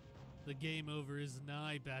 The game over is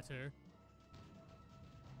nigh better.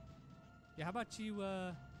 Yeah, how about you,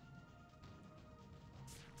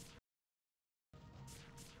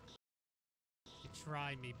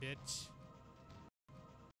 try me, bitch.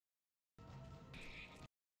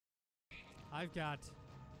 I've got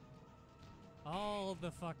all the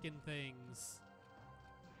fucking things.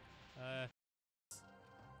 Yeah.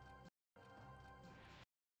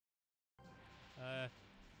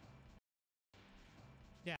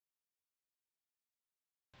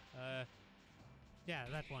 Yeah,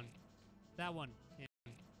 that one. That one. And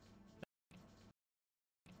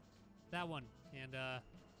that one. And,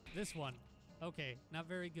 this one. Okay, not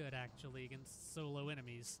very good, actually, against solo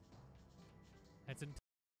enemies. That's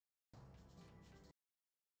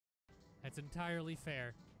entirely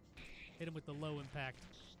fair. Hit him with the low impact.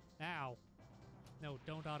 Ow. No,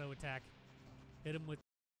 don't auto-attack. Hit him with...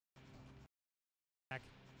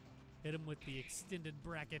 Hit him with the extended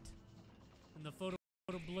bracket. And the photo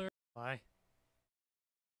blur. Why?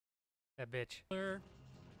 That bitch. Blur.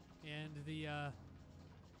 And the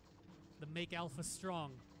make alpha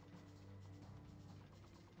strong.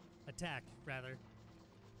 Attack, rather.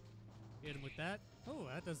 Hit him with that. Oh,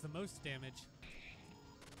 that does the most damage.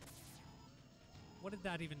 What did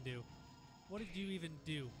that even do? What did you even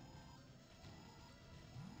do?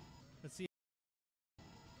 Let's see.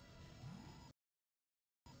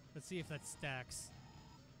 Let's see if that stacks.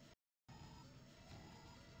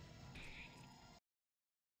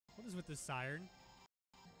 What is with this siren?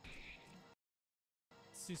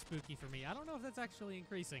 It's too spooky for me. I don't know if that's actually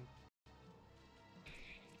increasing.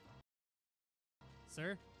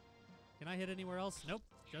 Sir? Can I hit anywhere else? Nope.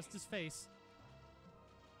 Just his face.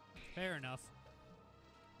 Fair enough.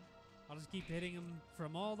 I'll just keep hitting him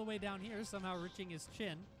from all the way down here, somehow reaching his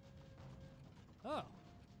chin. Oh.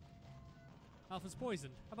 Alpha's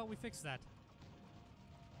poisoned. How about we fix that?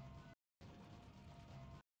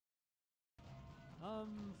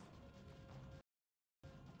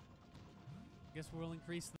 Guess we'll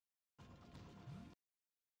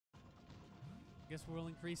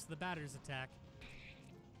increase the batter's attack.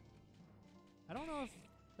 I don't know if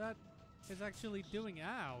that is actually doing.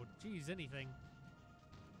 Ow, geez, anything.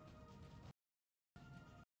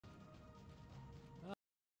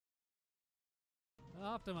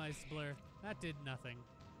 Optimized blur. That did nothing.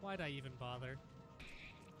 Why'd I even bother?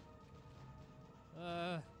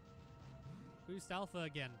 Boost alpha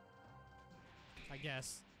again. I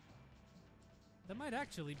guess. That might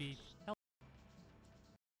actually be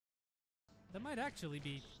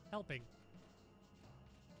helping.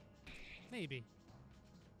 Maybe.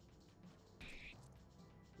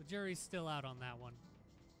 The jury's still out on that one.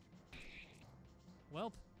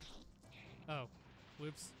 Welp. Oh.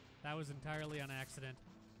 Whoops. That was entirely on accident.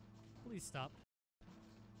 Please stop.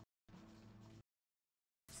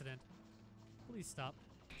 Accident. Please stop.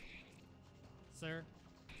 Sir.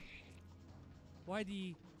 Why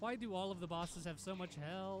do all of the bosses have so much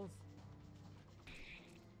health?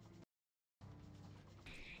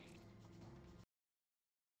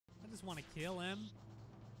 I just want to kill him.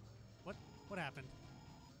 What happened?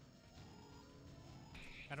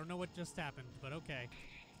 I don't know what just happened, but okay.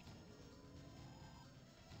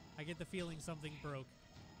 I get the feeling something broke.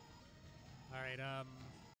 Alright,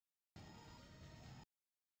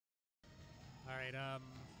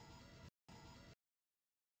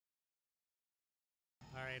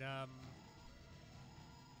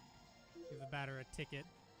 give the batter a ticket.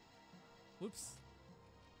 Whoops.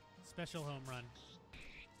 Special home run.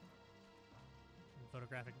 And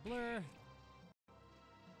photographic blur.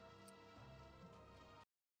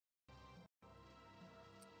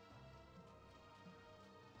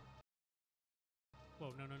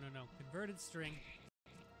 Whoa, no. Converted string.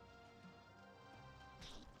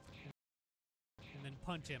 And then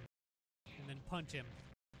punch him. And then punch him.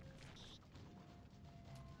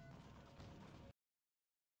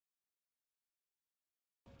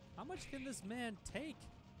 How much can this man take?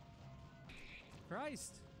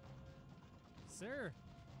 Christ. Sir.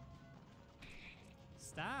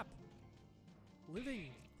 Stop. Living,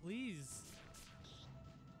 please.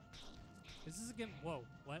 This is again. Whoa,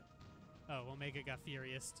 what? Oh, Omega got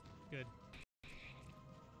furious. Good.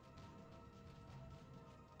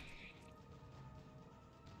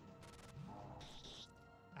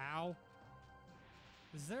 Ow.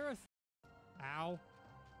 Is there a... Ow.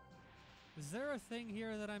 Is there a thing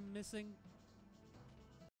here that I'm missing?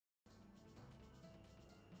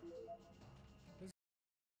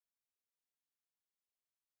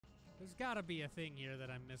 There's gotta be a thing here that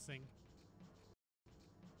I'm missing.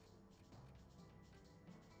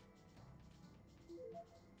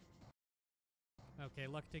 Okay,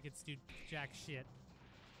 luck tickets do jack shit.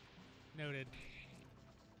 Noted.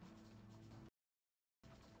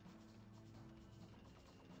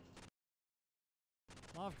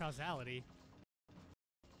 Law of causality.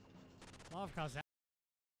 Law of causality.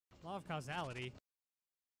 Law of causality.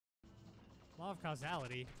 Law of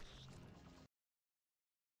causality.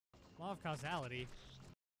 Law of causality.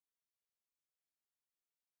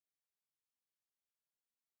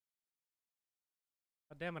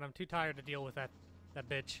 God damn it, I'm too tired to deal with that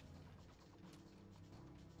bitch.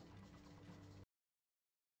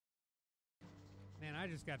 Man, I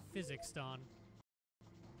just got physicsed on.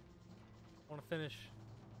 I want to finish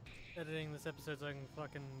editing this episode so I can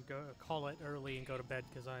fucking go call it early and go to bed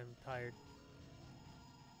because I'm tired.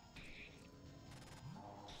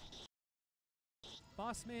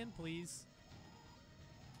 Boss man, please.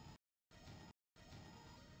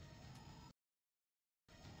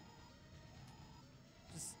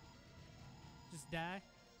 Just die.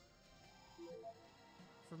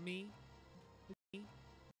 For me.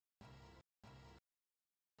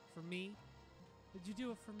 For me. Did you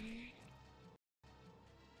do it for me?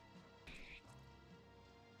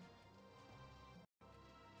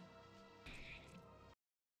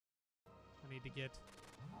 need to get.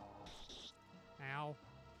 Ow.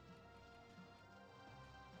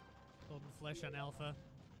 Golden flesh on Alpha.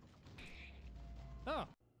 Oh!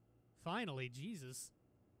 Finally, Jesus.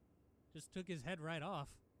 Just took his head right off.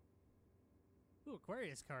 Ooh,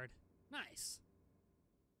 Aquarius card. Nice.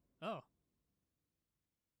 Oh.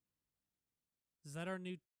 Is that our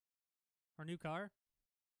new car?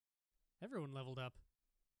 Everyone leveled up.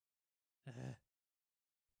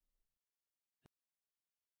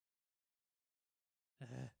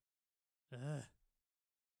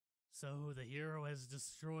 So the hero has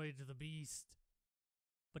destroyed the beast.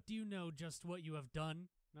 But do you know just what you have done?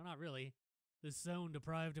 No, not really. This zone,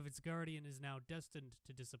 deprived of its guardian, is now destined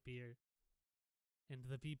to disappear. And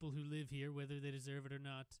the people who live here, whether they deserve it or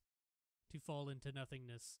not, to fall into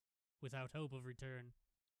nothingness, without hope of return.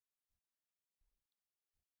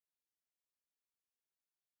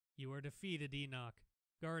 You are defeated, Enoch,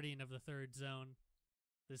 guardian of the third zone.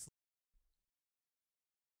 This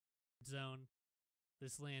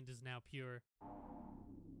land is now pure.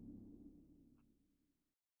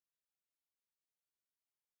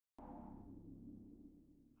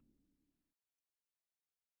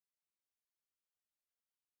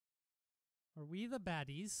 Are we the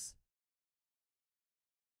baddies?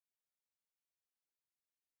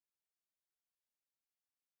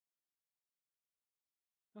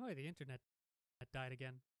 Oh, hey, the internet died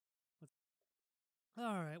again.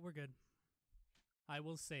 Alright, we're good. I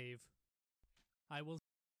will save. I will.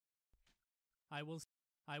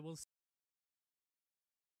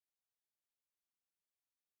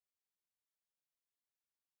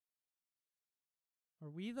 Are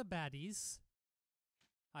we the baddies?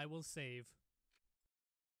 I will save.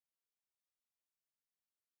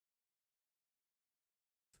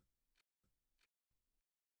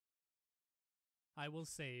 I will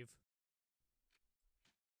save.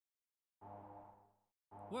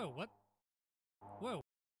 Whoa, what? Whoa.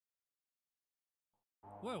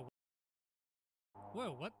 Whoa.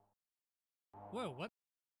 Whoa, what? Whoa, what?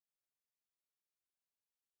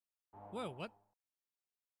 Whoa, what?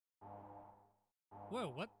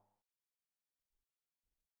 Whoa, what?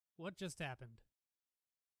 What just happened?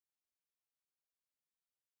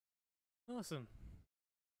 Awesome.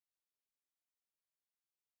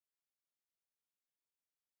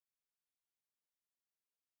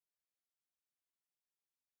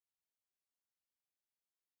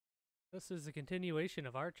 This is a continuation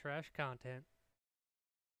of our trash content.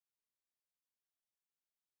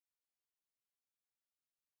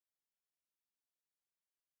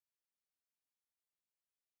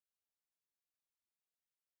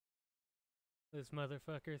 This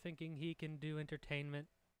motherfucker thinking he can do entertainment.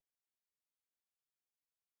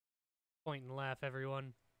 Point and laugh,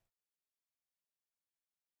 everyone.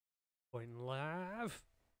 Point and laugh.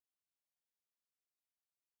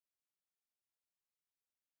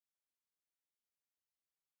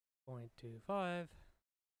 .25.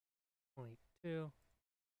 .2.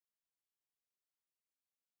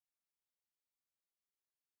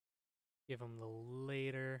 Give him the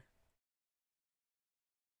later.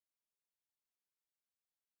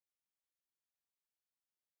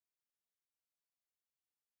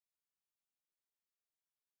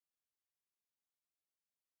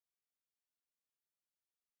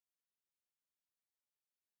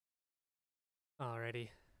 Alrighty.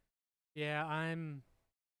 Yeah, I'm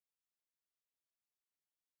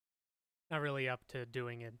not really up to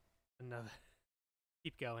doing it another.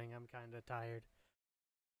 Keep going, I'm kinda tired.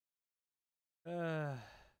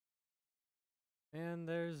 And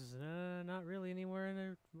there's not really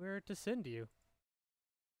anywhere where to send you.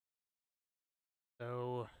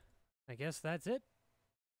 So, I guess that's it.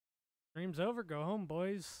 Stream's over, go home,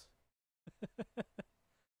 boys.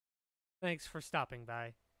 Thanks for stopping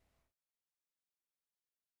by.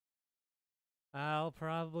 I'll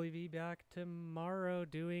probably be back tomorrow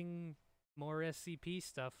doing more SCP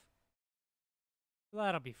stuff.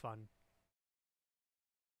 That'll be fun.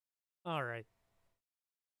 Alright.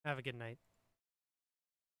 Have a good night.